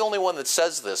Mark's the only one that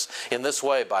says this in this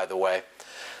way, by the way.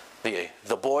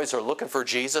 The boys are looking for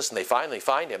Jesus, and they finally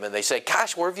find him, and they say,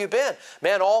 gosh, where have you been?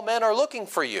 Man, all men are looking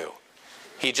for you.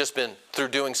 He'd just been through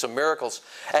doing some miracles.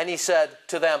 And he said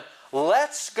to them,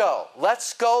 let's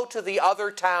go to the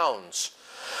other towns,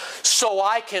 so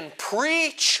I can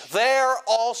preach there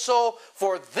also,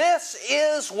 for this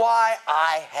is why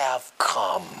I have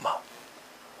come.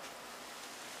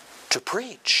 To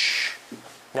preach.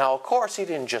 Now, of course, he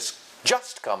didn't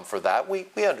just come for that. We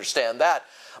understand that.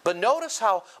 But notice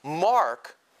how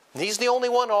Mark, he's the only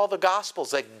one in all the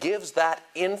Gospels that gives that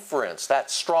inference, that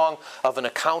strong of an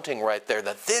accounting right there,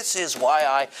 that this is why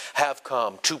I have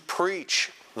come, to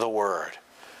preach the Word.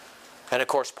 And of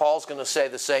course, Paul's going to say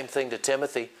the same thing to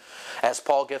Timothy. As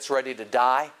Paul gets ready to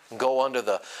die and go under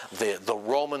the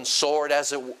Roman sword,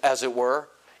 as it were,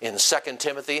 in 2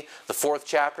 Timothy, the 4th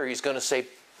chapter, he's going to say,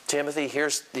 Timothy,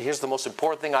 here's the most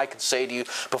important thing I can say to you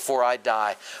before I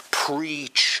die.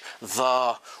 Preach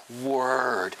the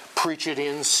Word. Preach it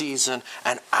in season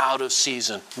and out of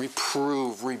season.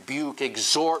 Reprove, rebuke,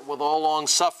 exhort with all long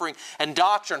suffering and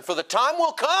doctrine. For the time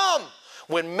will come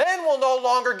when men will no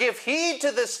longer give heed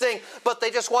to this thing, but they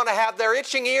just want to have their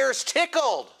itching ears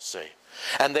tickled, see.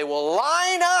 And they will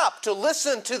line up to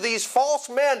listen to these false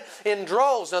men in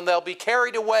droves, and they'll be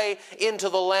carried away into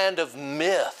the land of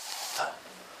myth.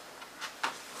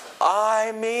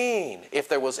 I mean, if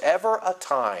there was ever a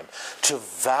time to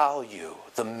value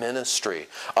the ministry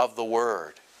of the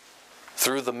Word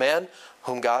through the men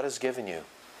whom God has given you,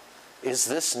 is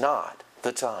this not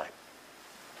the time?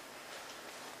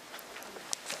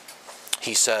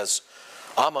 He says,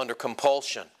 I'm under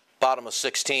compulsion, bottom of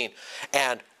 16,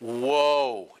 and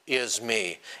woe is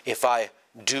me if I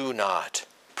do not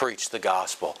preach the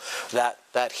gospel.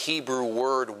 That Hebrew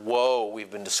word woe we've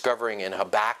been discovering in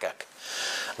Habakkuk,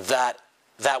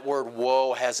 that word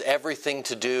woe has everything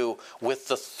to do with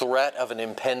the threat of an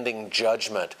impending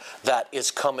judgment that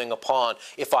is coming upon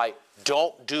if I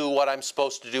don't do what I'm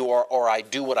supposed to do, or I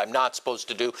do what I'm not supposed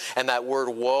to do, and that word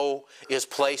woe is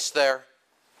placed there.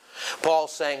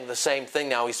 Paul's saying the same thing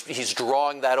now. He's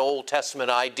drawing that Old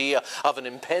Testament idea of an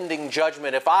impending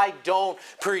judgment. If I don't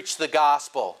preach the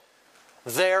gospel,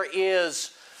 there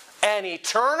is an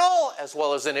eternal as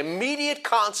well as an immediate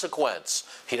consequence.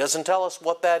 He doesn't tell us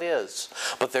what that is,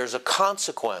 but there's a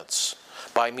consequence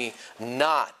by me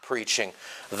not preaching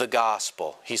the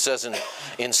gospel. He says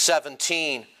in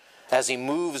 17, as he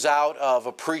moves out of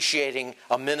appreciating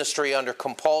a ministry under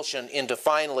compulsion into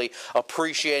finally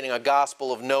appreciating a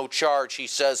gospel of no charge, he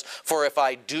says, for if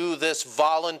I do this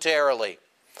voluntarily,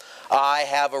 I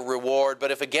have a reward.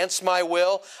 But if against my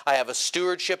will, I have a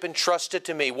stewardship entrusted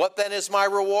to me. What then is my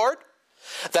reward?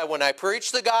 That when I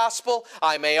preach the gospel,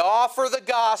 I may offer the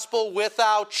gospel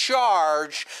without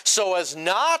charge, so as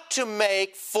not to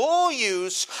make full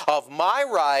use of my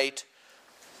right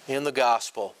in the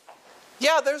gospel.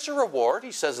 Yeah, there's a reward,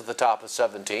 he says at the top of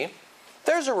 17.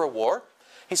 There's a reward.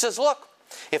 He says, look,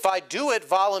 if I do it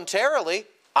voluntarily,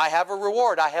 I have a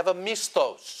reward. I have a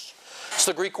misthos. It's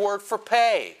the Greek word for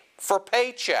pay, for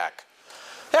paycheck.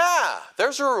 Yeah,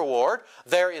 there's a reward.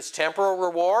 There is temporal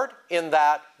reward in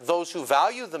that those who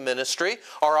value the ministry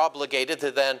are obligated to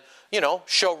then,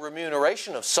 show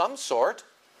remuneration of some sort.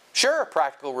 Sure,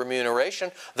 practical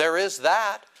remuneration. There is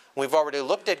that. We've already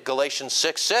looked at Galatians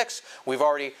 6:6. We've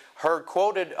already heard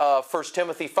quoted 1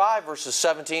 Timothy 5 verses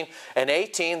 17 and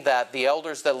 18 that the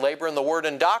elders that labor in the word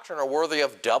and doctrine are worthy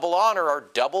of double honor or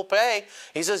double pay.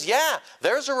 He says, yeah,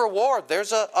 there's a reward.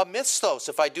 There's a misthos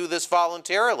if I do this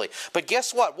voluntarily. But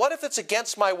guess what? What if it's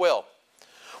against my will?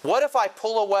 What if I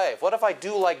pull away? What if I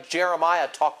do like Jeremiah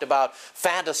talked about,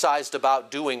 fantasized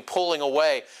about doing, pulling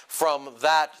away from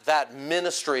that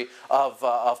ministry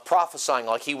of prophesying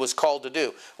like he was called to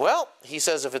do? Well, he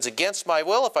says if it's against my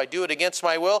will, if I do it against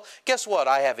my will, guess what?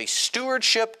 I have a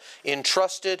stewardship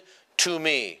entrusted to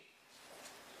me.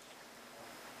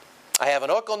 I have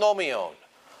an oikonomion.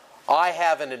 I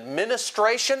have an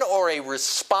administration or a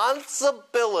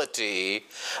responsibility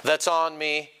that's on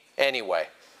me anyway.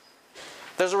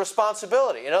 There's a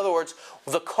responsibility. In other words,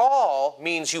 the call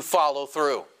means you follow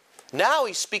through. Now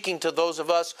he's speaking to those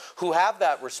of us who have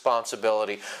that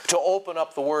responsibility to open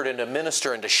up the word and to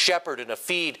minister and to shepherd and to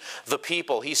feed the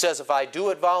people. He says if I do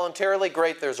it voluntarily,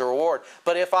 great, there's a reward.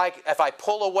 But if I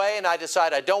pull away and I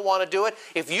decide I don't want to do it,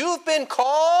 if you've been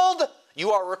called,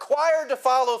 you are required to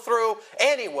follow through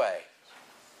anyway,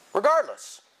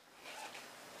 regardless.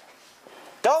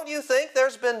 Don't you think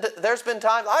there's been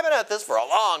times, I've been at this for a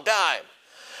long time.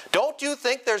 Don't you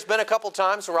think there's been a couple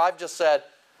times where I've just said,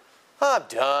 I'm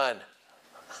done.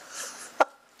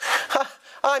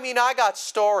 I mean, I got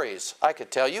stories I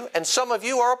could tell you, and some of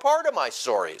you are a part of my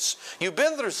stories. You've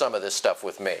been through some of this stuff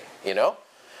with me,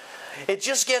 It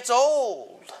just gets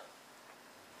old.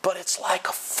 But it's like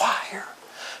a fire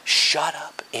shut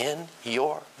up in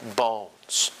your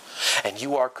bones. And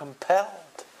you are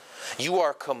compelled. You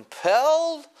are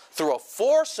compelled through a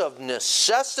force of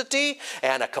necessity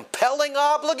and a compelling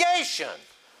obligation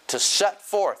to set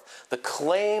forth the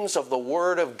claims of the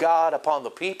Word of God upon the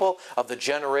people of the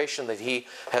generation that He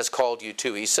has called you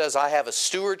to. He says, I have a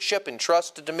stewardship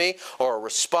entrusted to me, or a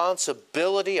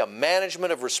responsibility, a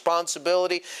management of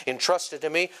responsibility entrusted to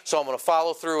me, so I'm going to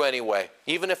follow through anyway.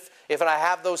 Even if I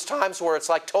have those times where it's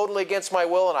like totally against my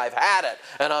will and I've had it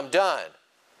and I'm done.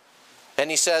 And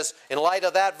he says, in light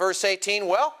of that, verse 18,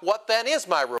 well, what then is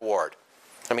my reward?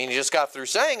 I mean, he just got through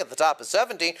saying at the top of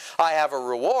 17, I have a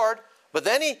reward. But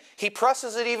then he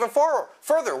presses it even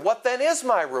further. What then is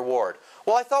my reward?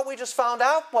 Well, I thought we just found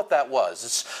out what that was.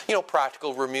 It's,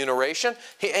 practical remuneration.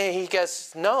 He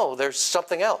goes, no, there's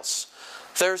something else.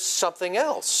 There's something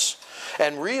else.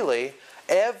 And really,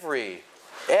 every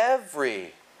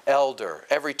elder,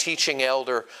 every teaching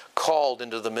elder called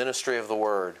into the ministry of the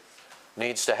Word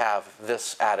needs to have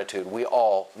this attitude. We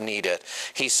all need it.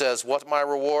 He says, what's my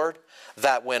reward?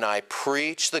 That when I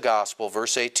preach the gospel,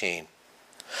 verse 18,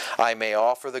 I may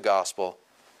offer the gospel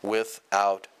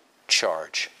without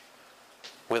charge.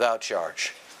 Without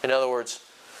charge. In other words,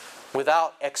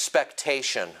 without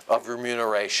expectation of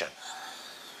remuneration.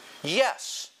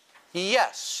 Yes,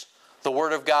 the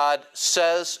Word of God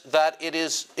says that it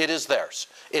is theirs.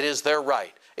 It is their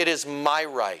right. It is my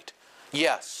right.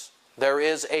 Yes. There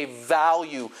is a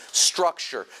value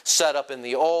structure set up in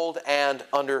the Old and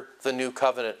under the New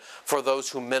Covenant for those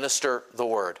who minister the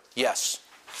Word. Yes.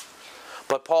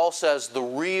 But Paul says the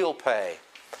real payday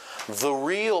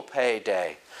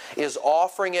is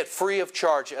offering it free of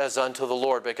charge as unto the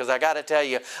Lord. Because I got to tell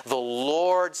you, the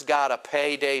Lord's got a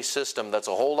payday system that's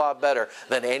a whole lot better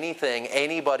than anything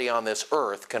anybody on this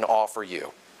earth can offer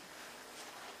you.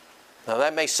 Now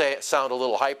that may sound a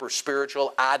little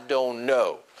hyper-spiritual. I don't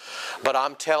know. But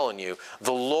I'm telling you,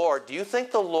 the Lord, do you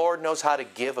think the Lord knows how to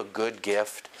give a good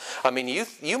gift? I mean,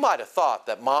 you might have thought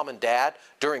that Mom and Dad,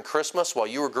 during Christmas while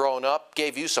you were growing up,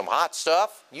 gave you some hot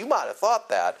stuff. You might have thought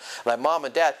that. Like Mom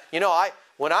and Dad. You know,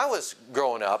 when I was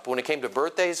growing up, when it came to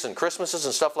birthdays and Christmases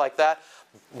and stuff like that,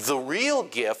 the real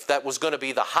gift that was going to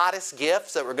be the hottest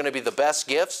gifts, that were going to be the best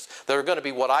gifts, that were going to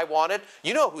be what I wanted,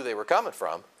 you know who they were coming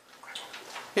from.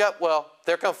 Yeah, well,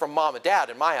 they're coming from Mom and Dad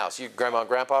in my house. You, Grandma and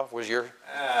Grandpa, was your?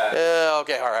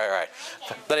 Okay, all right.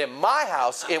 But in my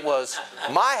house, it was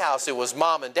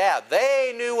Mom and Dad.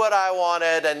 They knew what I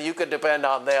wanted, and you could depend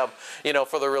on them, you know,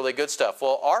 for the really good stuff.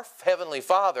 Well, our Heavenly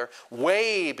Father,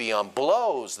 way beyond,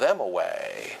 blows them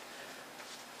away.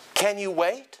 Can you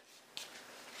wait?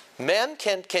 Men,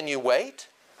 can you wait?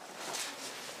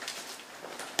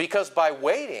 Because by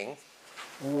waiting,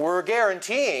 we're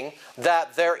guaranteeing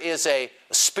that there is a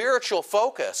spiritual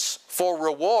focus for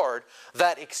reward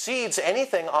that exceeds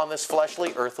anything on this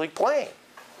fleshly, earthly plane.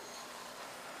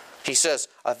 He says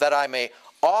that I may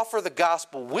offer the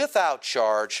gospel without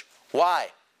charge. Why?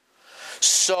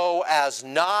 So as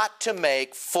not to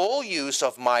make full use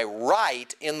of my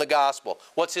right in the gospel.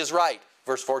 What's his right?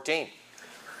 Verse 14.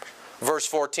 Verse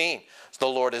 14. The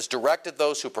Lord has directed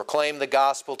those who proclaim the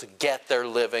gospel to get their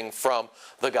living from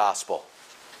the gospel.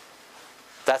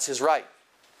 That's his right.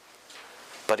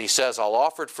 But he says, I'll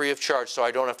offer it free of charge so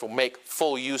I don't have to make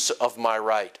full use of my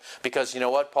right. Because you know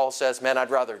what? Paul says, man,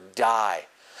 I'd rather die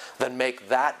than make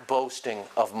that boasting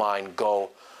of mine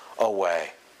go away.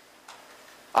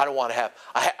 I don't want to have,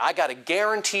 I got a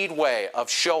guaranteed way of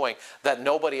showing that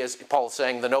nobody is, Paul's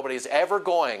saying, that nobody is ever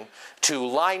going to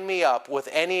line me up with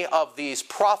any of these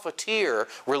profiteer,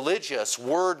 religious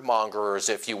word mongerers,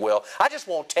 if you will. I just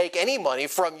won't take any money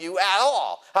from you at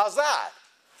all. How's that?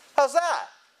 How's that?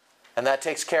 And that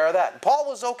takes care of that. And Paul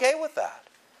was okay with that.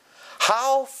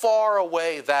 How far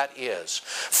away that is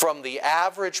from the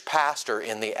average pastor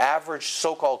in the average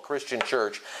so-called Christian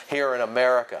church here in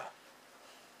America.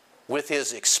 With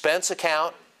his expense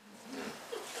account,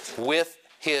 with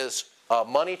his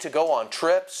money to go on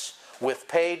trips, with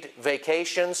paid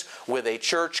vacations, with a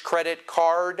church credit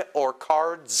card or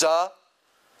cards,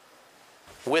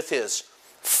 with his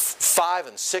 5-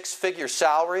 and 6-figure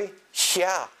salary.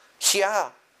 Yeah.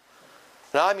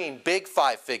 Now I mean big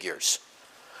 5 figures.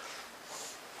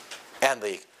 And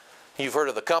you've heard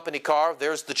of the company car,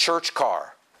 there's the church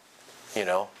car, you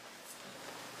know.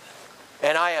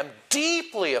 And I am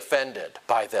deeply offended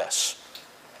by this.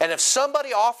 And if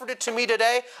somebody offered it to me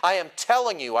today, I am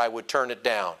telling you I would turn it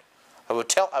down. I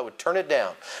would turn it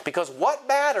down. Because what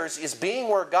matters is being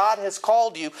where God has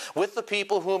called you with the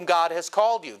people whom God has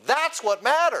called you. That's what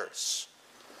matters.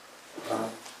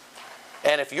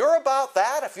 And if you're about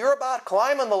that, if you're about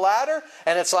climbing the ladder,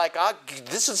 and it's like,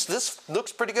 this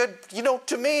looks pretty good, you know,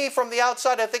 to me from the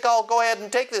outside, I think I'll go ahead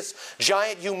and take this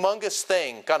giant, humongous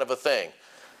thing, kind of a thing.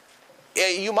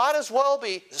 You might as well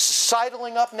be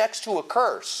sidling up next to a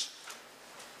curse.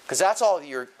 Because that's all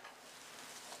you're...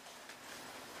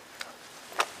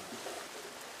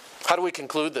 How do we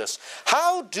conclude this?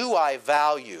 How do I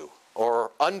value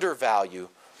or undervalue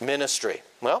ministry?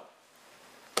 Well,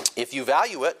 if you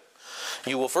value it,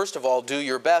 you will first of all do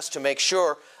your best to make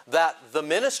sure that the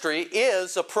ministry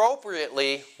is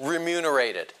appropriately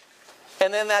remunerated.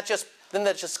 And then isn't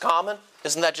that just common?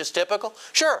 Isn't that just typical?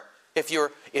 Sure. If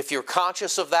you're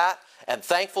conscious of that and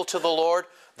thankful to the Lord,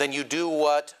 then you do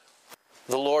what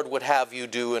the Lord would have you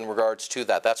do in regards to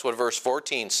that. That's what verse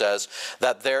 14 says,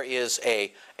 that there is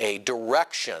a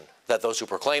direction that those who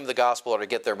proclaim the gospel are to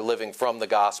get their living from the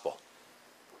gospel.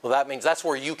 Well, that means that's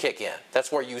where you kick in.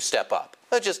 That's where you step up.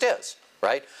 It just is,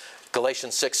 right?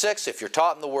 Galatians 6:6, if you're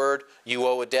taught in the word, you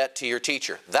owe a debt to your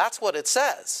teacher. That's what it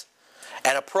says.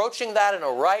 And approaching that in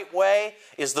a right way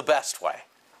is the best way.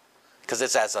 Because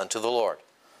it's as unto the Lord.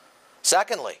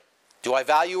 Secondly, do I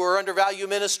value or undervalue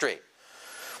ministry?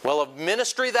 Well, a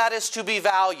ministry that is to be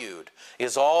valued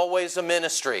is always a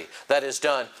ministry that is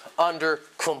done under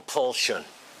compulsion.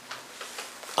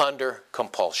 Under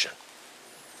compulsion.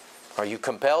 Are you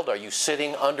compelled? Are you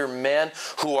sitting under men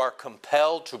who are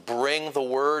compelled to bring the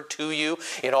word to you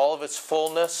in all of its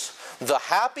fullness? The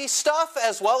happy stuff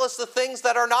as well as the things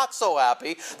that are not so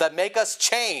happy that make us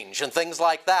change and things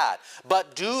like that.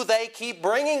 But do they keep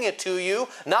bringing it to you?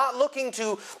 Not looking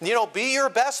to, be your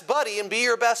best buddy and be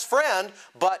your best friend,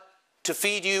 but to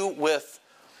feed you with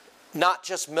not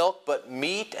just milk but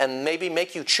meat and maybe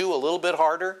make you chew a little bit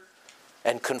harder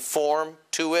and conform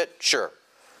to it? Sure.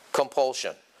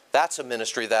 Compulsion. That's a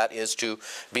ministry that is to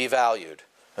be valued.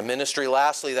 A ministry,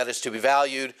 lastly, that is to be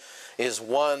valued is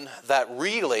one that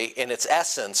really, in its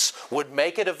essence, would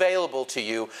make it available to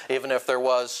you even if there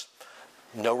was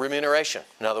no remuneration.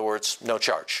 In other words, no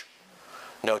charge.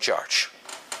 No charge.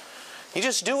 You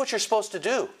just do what you're supposed to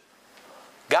do.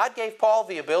 God gave Paul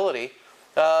the ability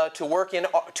to work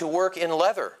in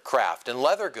leather craft and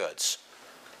leather goods.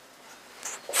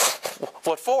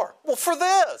 What for? Well, for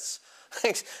this.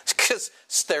 Because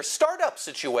they're startup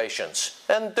situations,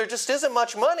 and there just isn't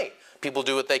much money. People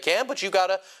do what they can, but you got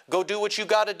to go do what you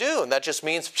got to do, and that just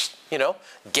means,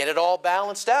 get it all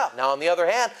balanced out. Now, on the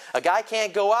other hand, a guy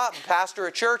can't go out and pastor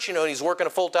a church, and he's working a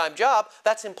full-time job.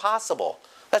 That's impossible.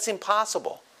 That's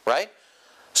impossible, right?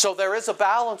 So there is a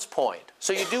balance point.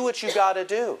 So you do what you got to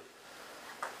do.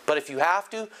 But if you have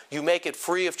to, you make it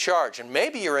free of charge. And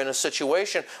maybe you're in a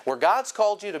situation where God's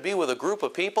called you to be with a group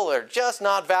of people that are just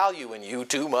not valuing you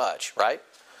too much, right?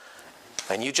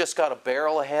 And you just got to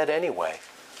barrel ahead anyway.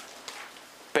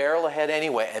 Barrel ahead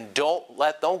anyway. And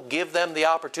don't give them the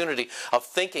opportunity of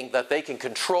thinking that they can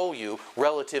control you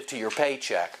relative to your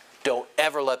paycheck. Don't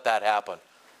ever let that happen.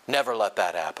 Never let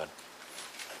that happen.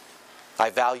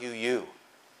 I value you.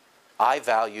 I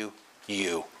value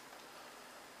you.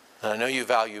 And I know you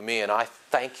value me, and I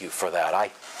thank you for that. I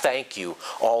thank you,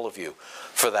 all of you,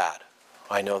 for that.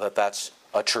 I know that that's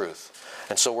a truth.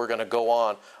 And so we're going to go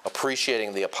on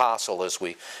appreciating the apostle as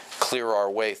we clear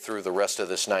our way through the rest of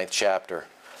this 9th chapter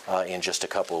in just a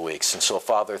couple of weeks. And so,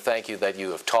 Father, thank you that you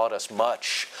have taught us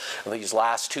much in these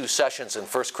last 2 sessions in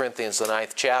 1 Corinthians, the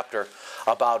 9th chapter,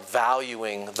 about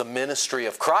valuing the ministry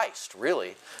of Christ,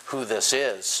 really, who this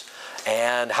is,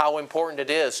 and how important it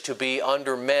is to be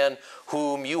under men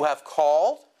whom you have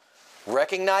called,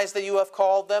 recognize that you have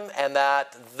called them, and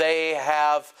that they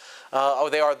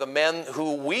are the men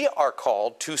who we are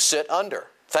called to sit under.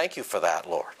 Thank you for that,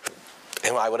 Lord.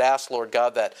 And I would ask, Lord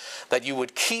God, that you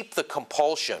would keep the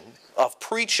compulsion of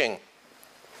preaching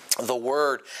the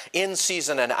word in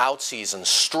season and out season,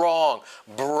 strong,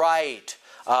 bright,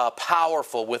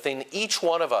 powerful within each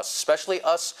one of us, especially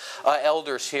us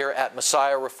elders here at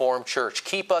Messiah Reformed Church.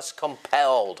 Keep us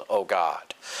compelled, O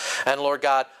God. And Lord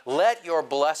God, let your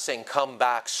blessing come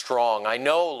back strong. I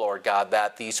know, Lord God,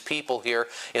 that these people here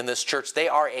in this church, they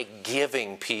are a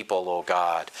giving people, O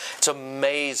God. It's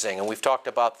amazing, and we've talked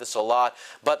about this a lot.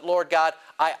 But Lord God,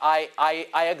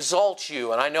 I exalt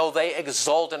you, and I know they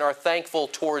exalt and are thankful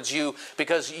towards you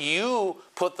because you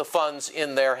put the funds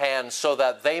in their hands so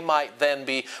that they might then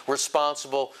be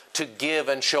responsible to give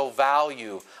and show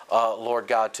value, Lord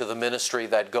God, to the ministry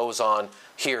that goes on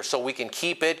here so we can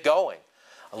keep it going.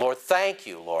 Lord, thank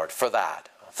you, Lord, for that.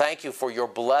 Thank you for your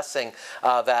blessing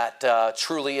that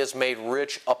truly is made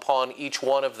rich upon each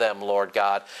one of them, Lord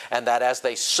God, and that as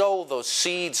they sow those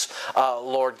seeds,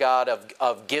 Lord God,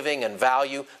 of giving and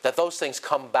value, that those things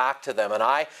come back to them. And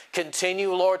I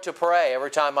continue, Lord, to pray.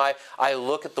 Every time I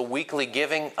look at the weekly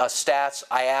giving stats,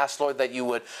 I ask, Lord, that you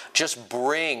would just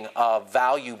bring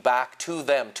value back to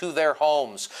them, to their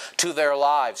homes, to their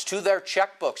lives, to their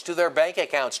checkbooks, to their bank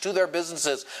accounts, to their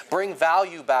businesses. Bring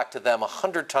value back to them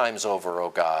 100 times over, oh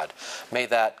God. May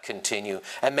that continue.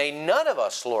 And may none of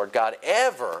us, Lord God,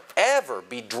 ever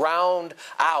be drowned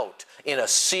out in a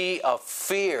sea of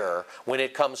fear when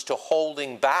it comes to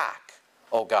holding back,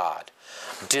 oh God.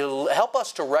 Help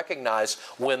us to recognize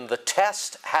when the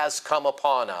test has come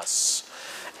upon us.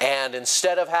 And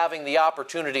instead of having the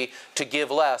opportunity to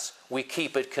give less, we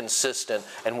keep it consistent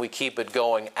and we keep it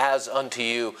going as unto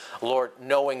you, Lord,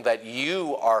 knowing that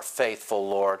you are faithful,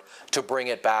 Lord, to bring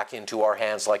it back into our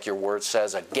hands like your word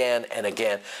says again and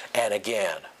again and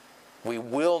again. We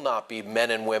will not be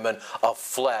men and women of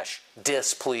flesh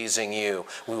displeasing you.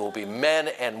 We will be men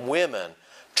and women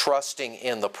trusting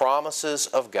in the promises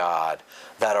of God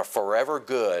that are forever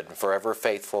good and forever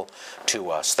faithful to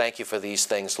us. Thank you for these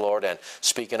things, Lord. And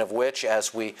speaking of which,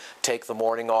 as we take the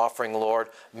morning offering, Lord,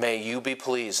 may you be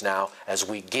pleased now as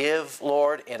we give,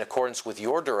 Lord, in accordance with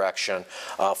your direction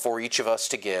for each of us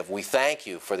to give. We thank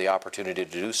you for the opportunity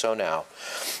to do so now.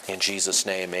 In Jesus'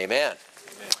 name, amen.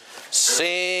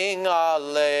 Sing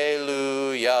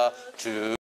Alleluia to